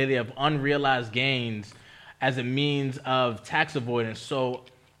made lately of unrealized gains as a means of tax avoidance. So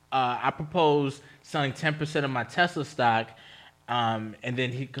I propose selling 10% of my Tesla stock. And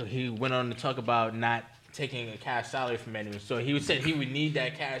then he went on to talk about not taking a cash salary from anyone. So he said he would need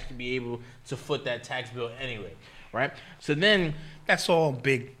that cash to be able to foot that tax bill anyway, right? So then... That's all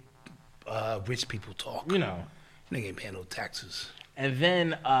big rich people talk. Nigga ain't paying no taxes. And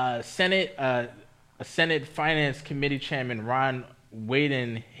then Senate Finance Committee Chairman Ron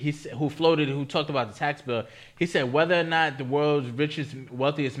Wyden, who talked about the tax bill, he said whether or not the world's richest,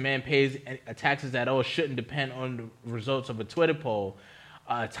 wealthiest man pays taxes at all shouldn't depend on the results of a Twitter poll.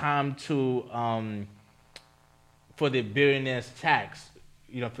 For the billionaire's tax,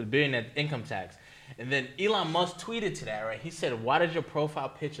 for the billionaire income tax. And then Elon Musk tweeted to that, right? He said, "Why does your profile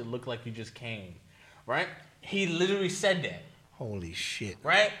picture look like you just came?" Right? He literally said that. Holy shit.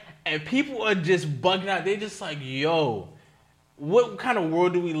 Right? And people are just bugging out. They're just like, yo, what kind of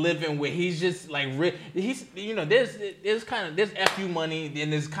world do we live in where he's just like, there's FU money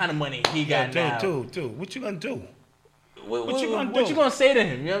and there's kind of money he got now. Dude, what you gonna do? What you gonna say to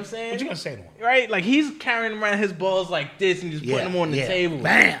him? You know what I'm saying? What you gonna say to him? Right? Like he's carrying around his balls like this and just putting them on the table.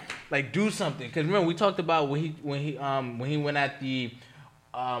 Bam! Like do something. Because remember we talked about when he went at the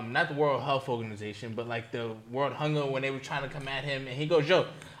not the World Health Organization, but like the World Hunger when they were trying to come at him, and he goes, "Yo,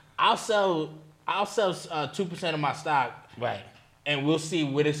 I'll sell 2% of my stock, right? And we'll see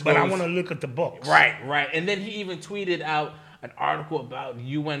where this goes." But I want to look at the books, right. And then he even tweeted out an article about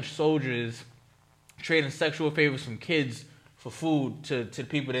UN soldiers trading sexual favors from kids for food to the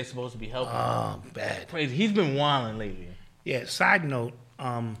people they're supposed to be helping. Oh, bad. Crazy. He's been wilding lately. Yeah. Side note.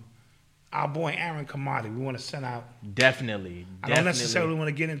 Our boy Aaron Kamadi, we want to send out. Definitely. I don't necessarily want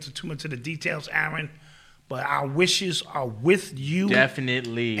to get into too much of the details, Aaron, but our wishes are with you.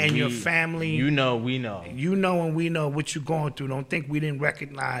 Definitely. And your family. We know. You know and we know what you're going through. Don't think we didn't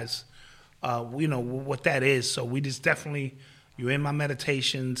recognize, what that is. So we just definitely, you're in my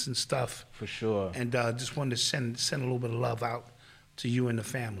meditations and stuff. For sure. And just wanted to send a little bit of love out to you and the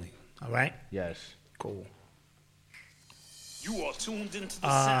family. All right? Yes. Cool. You are tuned into the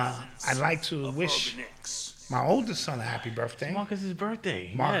sounds. I'd like to wish my oldest son a happy birthday. It's Marcus's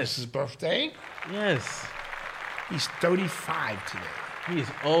birthday. Marcus's birthday. Yes. He's 35 today. He is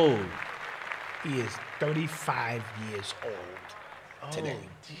old. He is 35 years old today.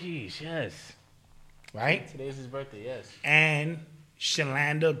 Jeez, yes. Right? Today's his birthday, yes. And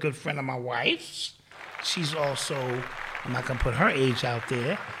Shalanda, a good friend of my wife's, she's also, I'm not going to put her age out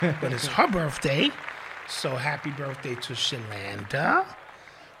there, but it's her birthday. So happy birthday to Shalanda.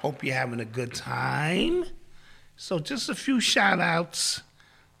 Hope you're having a good time. So just a few shout outs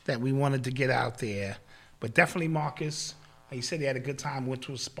that we wanted to get out there. But definitely Marcus, he said he had a good time, went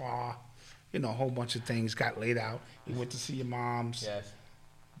to a spa, a whole bunch of things got laid out. He went to see your mom's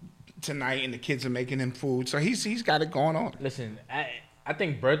tonight and the kids are making him food. So he's got it going on. Listen, I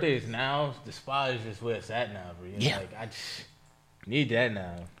think birthdays now, the spa is just where it's at now, bro. Yeah. Like, I just need that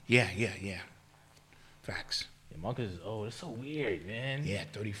now. Yeah. Facts. Yeah, Marcus is old. It's so weird, man. Yeah,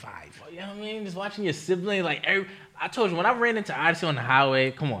 35. You know what I mean? Just watching your sibling, like, I told you, when I ran into Odyssey on the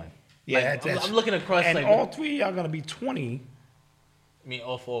highway, come on. Yeah, like, I'm looking across, and like... all three of y'all going to be 20. I mean,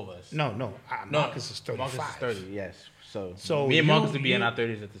 all four of us. No. Marcus is 35. Marcus is 30, yes. So me and Marcus would be in our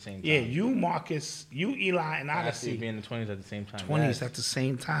 30s at the same time. Yeah, you, Marcus, you, Eli, and Odyssey. Be in the 20s at the same time. 20s at the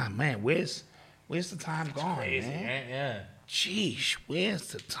same time. Man, where's the time gone, crazy, man? Yeah. Jeez, where's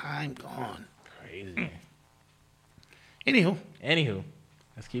the time gone? Crazy. Anywho,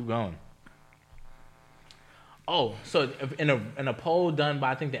 let's keep going. Oh, so in a poll done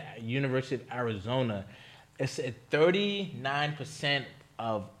by, I think, the University of Arizona, it said 39%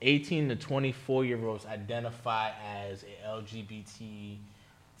 of 18 to 24-year-olds identify as a LGBT.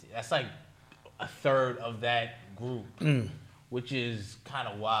 That's like a third of that group, which is kind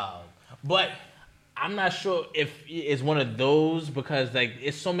of wild. But I'm not sure if it's one of those because like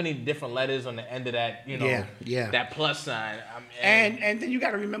it's so many different letters on the end of that, that plus sign. And then you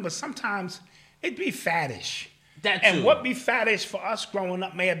got to remember sometimes it'd be faddish. That and too. what be faddish for us growing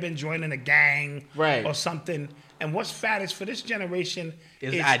up may have been joining a gang or something. And what's faddish for this generation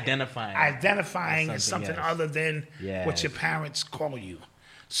is identifying. Identifying as something other than what your parents call you.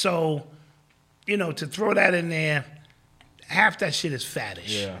 So, to throw that in there, half that shit is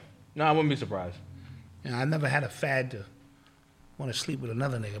faddish. Yeah. No, I wouldn't be surprised. I never had a fad to want to sleep with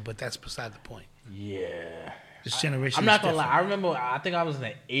another nigga, but that's beside the point. Yeah. This generation I'm not going to lie. I remember, I think I was in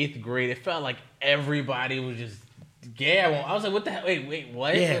the 8th grade. It felt like everybody was just gay. I was like, what the hell? Wait,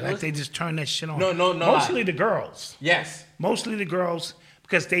 what? Yeah, like they just turned that shit on. No. Mostly the girls. Yes. Mostly the girls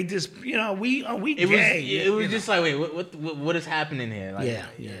because they just, we it gay. It was just like, wait, what is happening here? Like, yeah.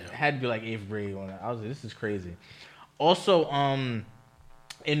 It had to be like 8th grade. When I was like, this is crazy. Also,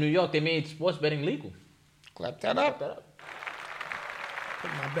 in New York, they made sports betting legal. Clap that up. Put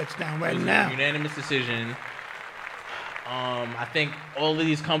my bets down right now. Unanimous decision. I think all of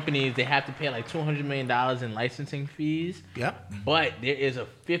these companies, they have to pay like $200 million in licensing fees. Yep. But there is a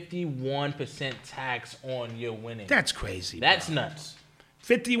 51% tax on your winnings. That's crazy. That's nuts.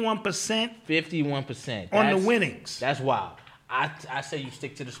 51%? 51%. On the winnings. That's wild. I say you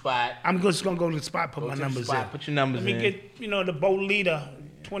stick to the spot. I'm just going to go to the spot, put my numbers in. Put your numbers in. Let me get, the bowl leader,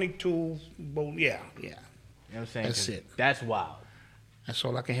 22, bowl, yeah. You know what I'm saying? That's it. That's wild. That's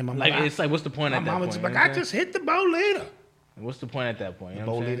all I can hear my mom. It's like, what's the point at that point? My mama's like, I just hit the bowl leader. What's the point at that point? The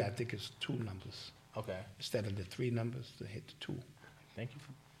bowl leader, I think it's 2 numbers. Okay. Instead of the 3 numbers, to hit the 2. Thank you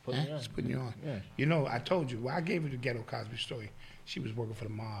for putting me on. Just putting you on. Yeah. I told you, I gave you the Ghetto Cosby story. She was working for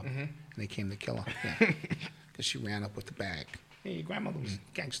the mob, and they came to kill her. Yeah. Because she ran up with the bag. Yeah, your grandmother was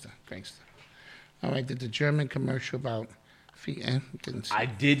gangster. All right, did the German commercial about feeding? Didn't see. I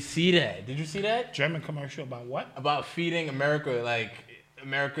did see that. Did you see that? German commercial about what? About feeding America, like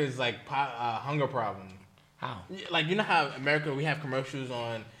America's hunger problem. How? Like, you know how America, we have commercials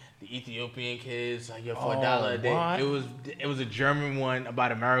on the Ethiopian kids, like, for $1 a day. What? It was a German one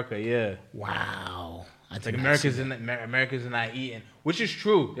about America, yeah. Wow. It's like America's not eating, which is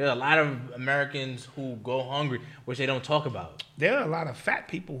true. There are a lot of Americans who go hungry, which they don't talk about. There are a lot of fat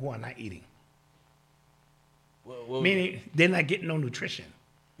people who are not eating. Well, meaning they're not getting no nutrition.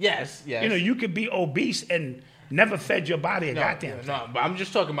 Yes. You could be obese and never fed your body a goddamn thing. No, but I'm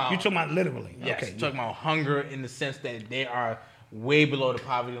just talking about... You're talking about literally. Yes, Okay. I'm talking about hunger in the sense that they are way below the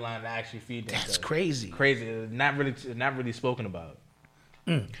poverty line to actually feed themselves. That's crazy. Crazy. Not really spoken about.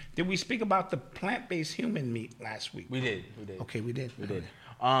 Did we speak about the plant-based human meat last week? We did. Okay, we did.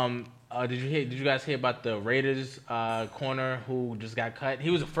 Did you guys hear about the Raiders corner who just got cut? He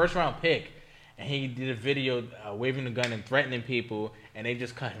was a first-round pick, and he did a video waving the gun and threatening people, and they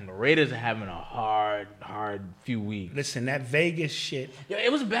just cut him. The Raiders are having a hard few weeks. Listen, that Vegas shit. Yeah,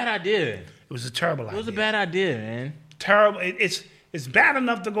 it was a bad idea. It was a terrible idea. It was a bad idea, man. Terrible. It's bad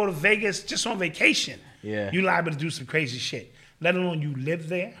enough to go to Vegas just on vacation. Yeah. You liable to do some crazy shit. Let alone you live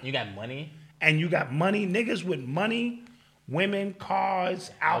there. You got money. And you got money. Niggas with money, women,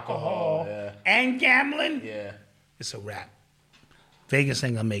 cars, alcohol and gambling. Yeah. It's a wrap. Vegas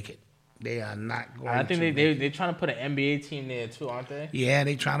ain't gonna make it. They are not going to. I think they're trying to put an NBA team there too, aren't they? Yeah,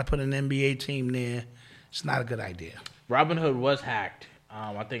 they trying to put an NBA team there. It's not a good idea. Robinhood was hacked.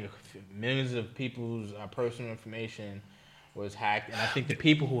 I think millions of people's personal information was hacked, and I think the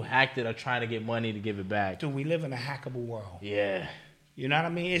people who hacked it are trying to get money to give it back. Dude, we live in a hackable world. Yeah. You know what I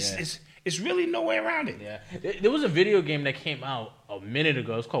mean? It's really no way around it. Yeah. There was a video game that came out a minute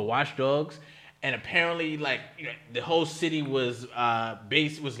ago. It's called Watch Dogs. And apparently, the whole city was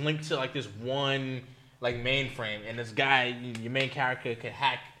linked to this one mainframe, and this guy, your main character, could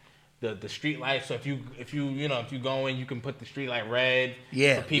hack the street lights. So if you go in, you can put the street light red.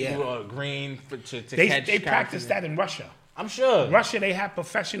 Yeah, for people yeah. or green to They catch. practice that in Russia. I'm sure. Russia, they have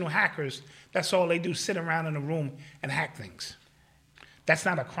professional hackers. That's all they do, sit around in a room and hack things. That's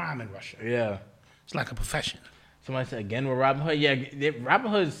not a crime in Russia. Yeah. It's like a profession. Somebody said, again with Robinhood? Yeah,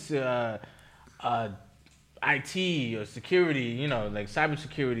 Robinhood's IT or security, like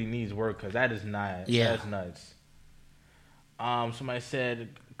cybersecurity needs work because that is not. Yeah. That's nuts. Somebody said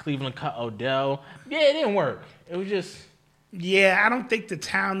Cleveland cut Odell. Yeah, it didn't work. It was just... Yeah, I don't think the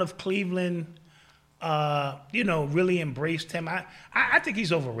town of Cleveland... really embraced him. I think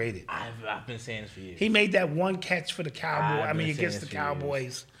he's overrated. I've been saying this for years. He made that one catch for the Cowboys. Against the for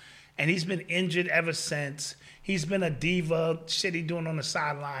Cowboys, and he's been injured ever since. He's been a diva. Shit he doing on the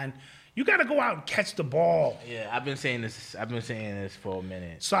sideline. You got to go out and catch the ball. Yeah, I've been saying this. For a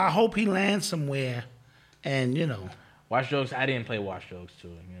minute. So I hope he lands somewhere, and Watch Dogs. I didn't play Watch Dogs too.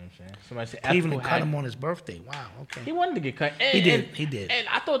 You know what I'm saying? Somebody said Cleveland cut him on his birthday. Wow. Okay. He wanted to get cut. He did. And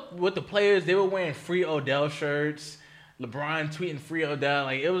I thought with the players, they were wearing free Odell shirts. LeBron tweeting free Odell.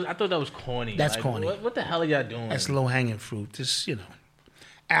 I thought that was corny. That's corny. What the hell are y'all doing? That's low hanging fruit. Just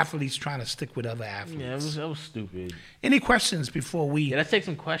athletes trying to stick with other athletes. Yeah, that was stupid. Any questions before we? Let's take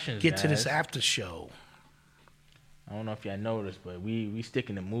some questions. Get to this after show. I don't know if y'all noticed, but we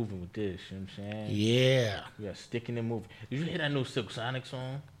sticking and moving with this. You know what I'm saying? Yeah. We are sticking and moving. Did you hear that new Silk Sonic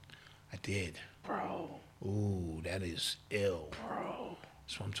song? I did. Bro. Ooh, that is ill. Bro.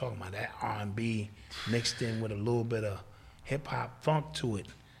 That's what I'm talking about. That R&B mixed in with a little bit of hip-hop funk to it.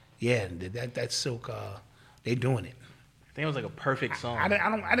 Yeah, that Silk, they doing it. I think it was like a perfect song. I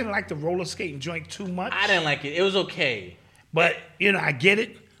didn't like the roller skating joint too much. I didn't like it. It was okay. But, I get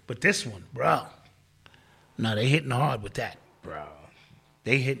it. But this one, bro. No, they hitting hard with that. Bro.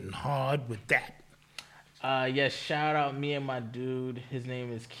 They hitting hard with that. Yes, shout out me and my dude. His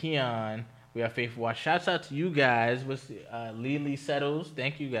name is Keon. We are Faithful Watch. Shouts out to you guys. Lily Settles.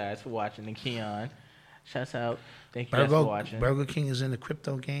 Thank you guys for watching. And Keon. Shouts out. Thank you guys for watching. Burger King is in the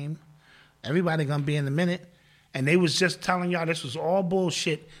crypto game. Everybody gonna be in a minute. And they was just telling y'all this was all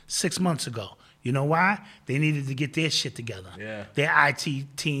bullshit 6 months ago. You know why? They needed to get their shit together. Yeah. Their IT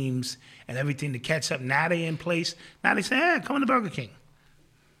teams and everything to catch up. Now they in place. Now they say, come to Burger King.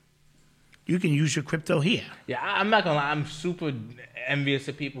 You can use your crypto here. Yeah, I'm not gonna lie. I'm super envious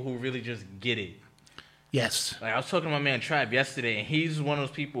of people who really just get it. Yes. I was talking to my man Trav yesterday, and he's one of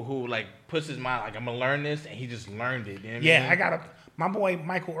those people who puts his mind I'm gonna learn this, and he just learned it. You know what I mean? I got my boy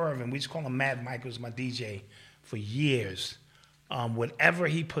Michael Irvin. We just call him Mad Mike. Was my DJ for years. Whatever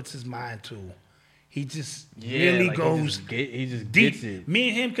he puts his mind to, he just really goes. He just deep. gets it. Me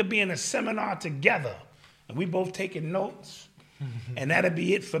and him could be in a seminar together, and we both taking notes, and that'll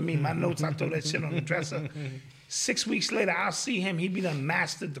be it for me. My notes, I throw that shit on the dresser. 6 weeks later, I'll see him. He be done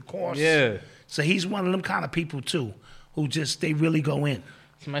mastered the course. Yeah. So he's one of them kind of people too, who they really go in.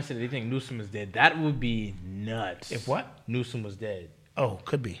 Somebody said they think Newsom is dead. That would be nuts. If what? Newsom was dead. Oh,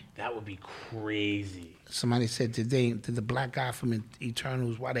 could be. That would be crazy. Somebody said, did the black guy from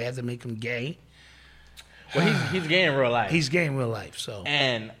Eternals, why they had to make him gay? Well, he's gay in real life. He's gay in real life, so.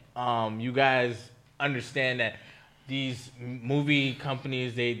 And you guys understand that these movie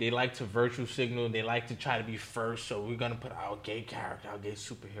companies, they like to virtue signal. They like to try to be first. So we're going to put our gay character, our gay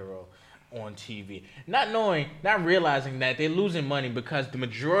superhero on TV. Not realizing that they're losing money because the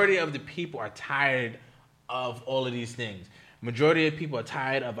majority of the people are tired of all of these things. Majority of people are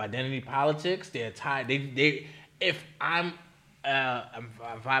tired of identity politics. They're tired. If I'm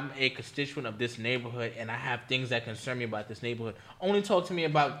a constituent of this neighborhood and I have things that concern me about this neighborhood, only talk to me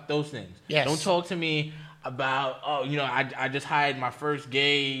about those things. Yes. Don't talk to me about, I just hired my first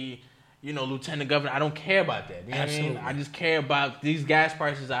gay, lieutenant governor. I don't care about that. You know Absolutely. what I mean? I just care about these gas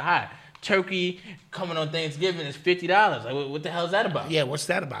prices are high. Turkey coming on Thanksgiving is $50. What the hell is that about? Yeah, what's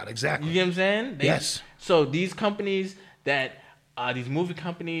that about? Exactly. You get what I'm saying? Yes. So these companies these movie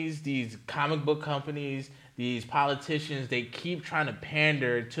companies, these comic book companies, these politicians, they keep trying to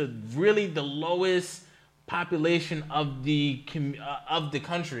pander to really the lowest population of the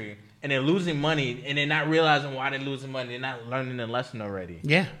country, and they're losing money, and they're not realizing why they're losing money. They're not learning the lesson already.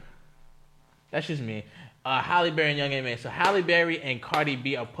 Yeah. That's just me. Halle Berry and Young M.A. So Halle Berry and Cardi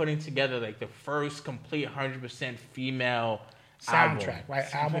B are putting together the first complete 100% female soundtrack,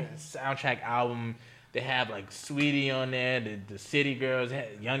 album. right? Soundtrack album. They have Sweetie on there, the City Girls,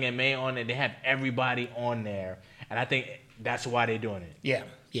 Young M.A. on there. They have everybody on there, and I think that's why they're doing it. Yeah.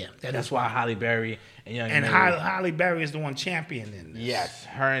 That's why Halle Berry and Young M.A. And Halle Berry is the one championing this. Yes,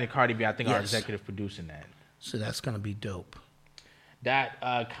 her and Cardi B, I think, are executive producing that. So that's gonna be dope. That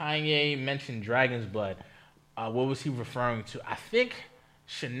Kanye mentioned Dragon's Blood. What was he referring to? I think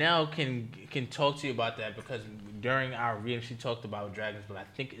Chanel can talk to you about that because during our reading she talked about dragons, but I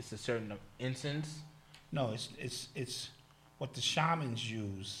think it's a certain instance. No, it's what the shamans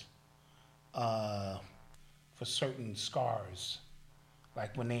use for certain scars,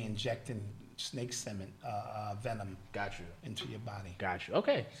 like when they injecting snake semen, venom. Got you. Into your body. Got you.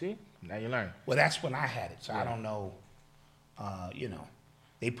 Okay, see, now you learn. Well, that's when I had it, so I don't know.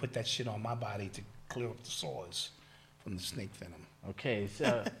 They put that shit on my body to clear up the sores from the snake venom. Okay,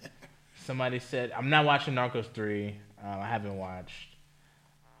 so somebody said I'm not watching Narcos 3. I haven't watched.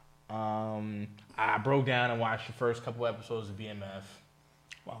 I broke down and watched the first couple episodes of BMF.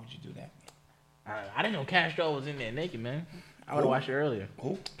 Why would you do that? I didn't know Cash Doll was in there naked, man. I would have watched it earlier.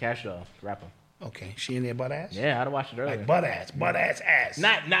 Who? Cash Doll, rapper. Okay, she in there butt ass? Yeah, I'd have watched it earlier. Like butt ass.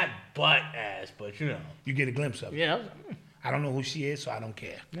 Not butt ass, but you know. You get a glimpse of it. Yeah. I don't know who she is, so I don't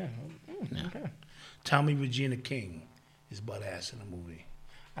care. Yeah. No. Okay. Tell me Regina King is butt ass in the movie.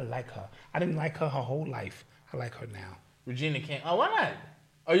 I like her. I didn't like her whole life. I like her now. Regina King. Oh, why not?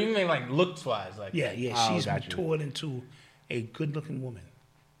 Oh, you mean like looks wise? Like Yeah. Oh, She's matured into a good looking woman.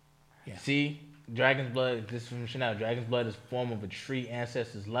 Yeah. See, Dragon's Blood, this is from Chanel. Dragon's Blood is a form of a tree.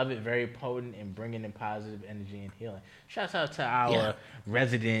 Ancestors love it. Very potent in bringing in positive energy and healing. Shouts out to our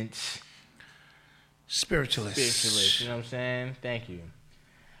resident spiritualist. You know what I'm saying? Thank you.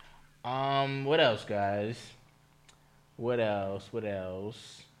 What else, guys? What else?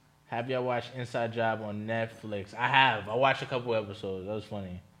 Have y'all watched Inside Job on Netflix? I have. I watched a couple episodes. That was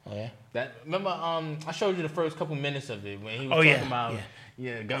funny. Oh yeah. Remember? I showed you the first couple minutes of it when he was talking about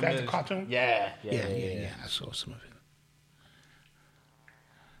government. Is that the cartoon? Yeah. I saw some of it.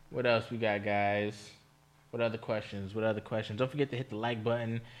 What else we got, guys? What other questions? Don't forget to hit the like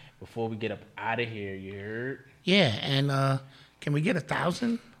button before we get up out of here. You heard? Yeah, and can we get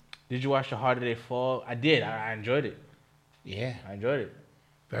 1,000? Did you watch The Harder They Fall? I did. I enjoyed it. Yeah. I enjoyed it.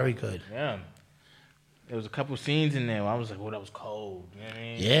 Very good. Yeah. There was a couple scenes in there where I was like, oh, that was cold. You know what I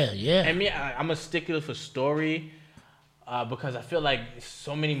mean? Yeah. And me, I'm a stickler for story because I feel like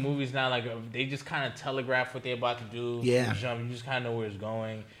so many movies now, like they just kind of telegraph what they're about to do. Yeah. You just kind of know where it's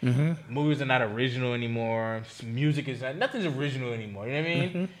going. Mm-hmm. Movies are not original anymore. Music is nothing's original anymore. You know what I mean?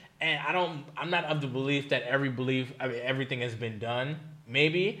 Mm-hmm. And I'm not of the belief that everything has been done.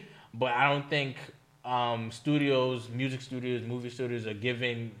 Maybe, but I don't think music studios, movie studios are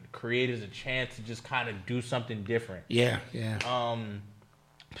giving creators a chance to just kind of do something different. Yeah.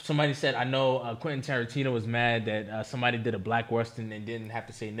 Somebody said, I know Quentin Tarantino was mad that somebody did a black western and didn't have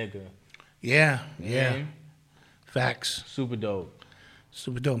to say nigga. Yeah. Mm-hmm. Facts. Super dope.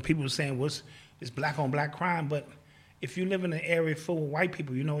 People were saying, it's black on black crime, but if you live in an area full of white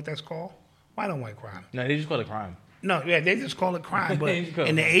people, you know what that's called? White on white crime. No, they just call it crime. No, yeah, they just call it crime. But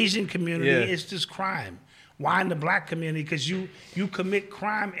in the Asian community, it's just crime. Why in the black community? Because you commit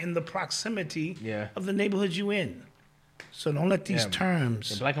crime in the proximity of the neighborhood you in. So don't let these terms.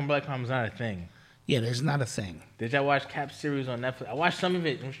 The black on black crime is not a thing. Yeah, there's not a thing. Did y'all watch Cap series on Netflix? I watched some of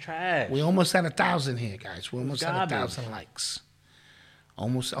it. It was trash. We almost had 1,000 here, guys. We almost had 1,000 likes.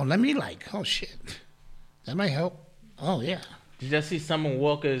 Almost. Oh, let me like. Oh shit, that might help. Oh yeah. Did y'all see Summer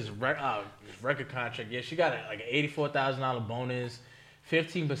Walker's record contract? Yeah, she got like an $84,000 bonus,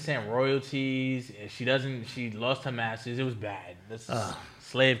 15% royalties. And she lost her masters. It was bad. That's a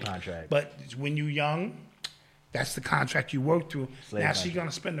slave contract. But when you're young, that's the contract you work through. Slave now contract. she's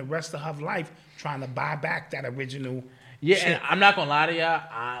gonna spend the rest of her life trying to buy back that original. Yeah, shit. and I'm not gonna lie to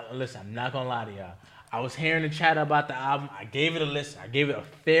y'all. Listen, I'm not gonna lie to y'all. I was hearing the chatter about the album. I gave it a listen. I gave it a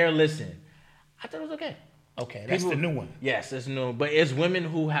fair listen. I thought it was okay. Okay, that's the new one. Yes, it's new. But it's women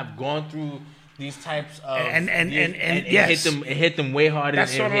who have gone through these types of and yes, it hit them way harder.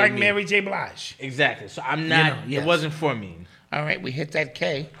 That's than sort of like Mary J. Blige. Exactly. So I'm not. It wasn't for me. All right, we hit that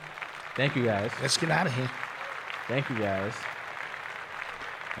K. Thank you guys. Let's get out of here. Thank you guys.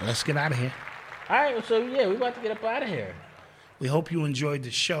 Let's get out of here. All right, so yeah, we're about to get up out of here. We hope you enjoyed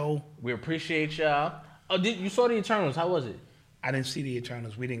the show. We appreciate y'all. Oh, you saw the Eternals? How was it? I didn't see the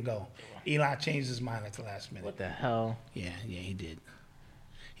Eternals. We didn't go. Eli changed his mind at the last minute. What the hell? Yeah, he did.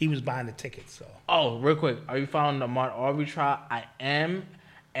 He was buying the tickets, so. Oh, real quick, are you following the Ahmaud Arbery trial? I am,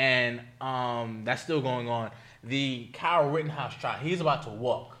 and that's still going on. The Kyle Rittenhouse trial, he's about to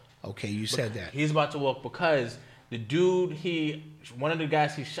walk. Okay, you said that. He's about to walk because the dude, one of the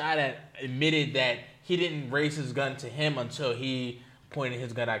guys he shot at admitted that he didn't raise his gun to him until he pointed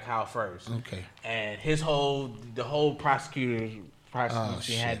his gun at Kyle first. Okay. And the whole prosecution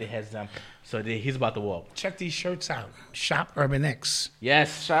had their heads down. So he's about to walk. Check these shirts out. Shop Urban X.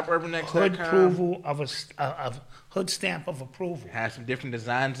 Yes, ShopUrbanX.com. Hood approval of hood stamp of approval. Has some different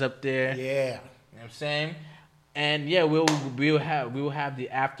designs up there. Yeah. You know what I'm saying? And yeah, we will have the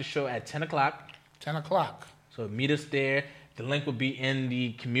after show at 10 o'clock. 10 o'clock. So meet us there. The link will be in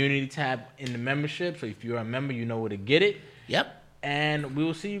the community tab in the membership. So if you're a member, you know where to get it. Yep. And we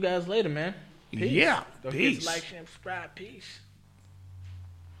will see you guys later, man. Peace. Yeah. Don't Peace. forget to like, share, and subscribe. Peace.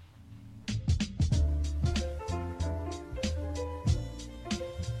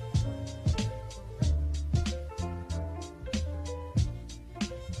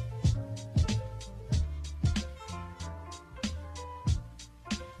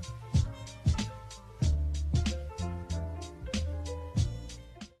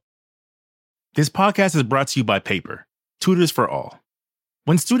 This podcast is brought to you by Paper, Tutors for All.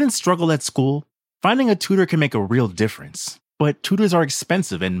 When students struggle at school, finding a tutor can make a real difference. But tutors are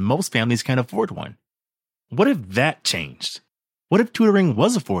expensive and most families can't afford one. What if that changed? What if tutoring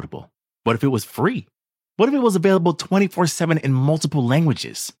was affordable? What if it was free? What if it was available 24/7 in multiple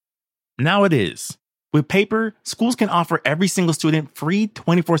languages? Now it is. With Paper, schools can offer every single student free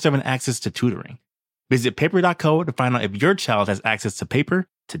 24/7 access to tutoring. Visit paper.co to find out if your child has access to Paper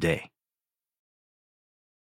today.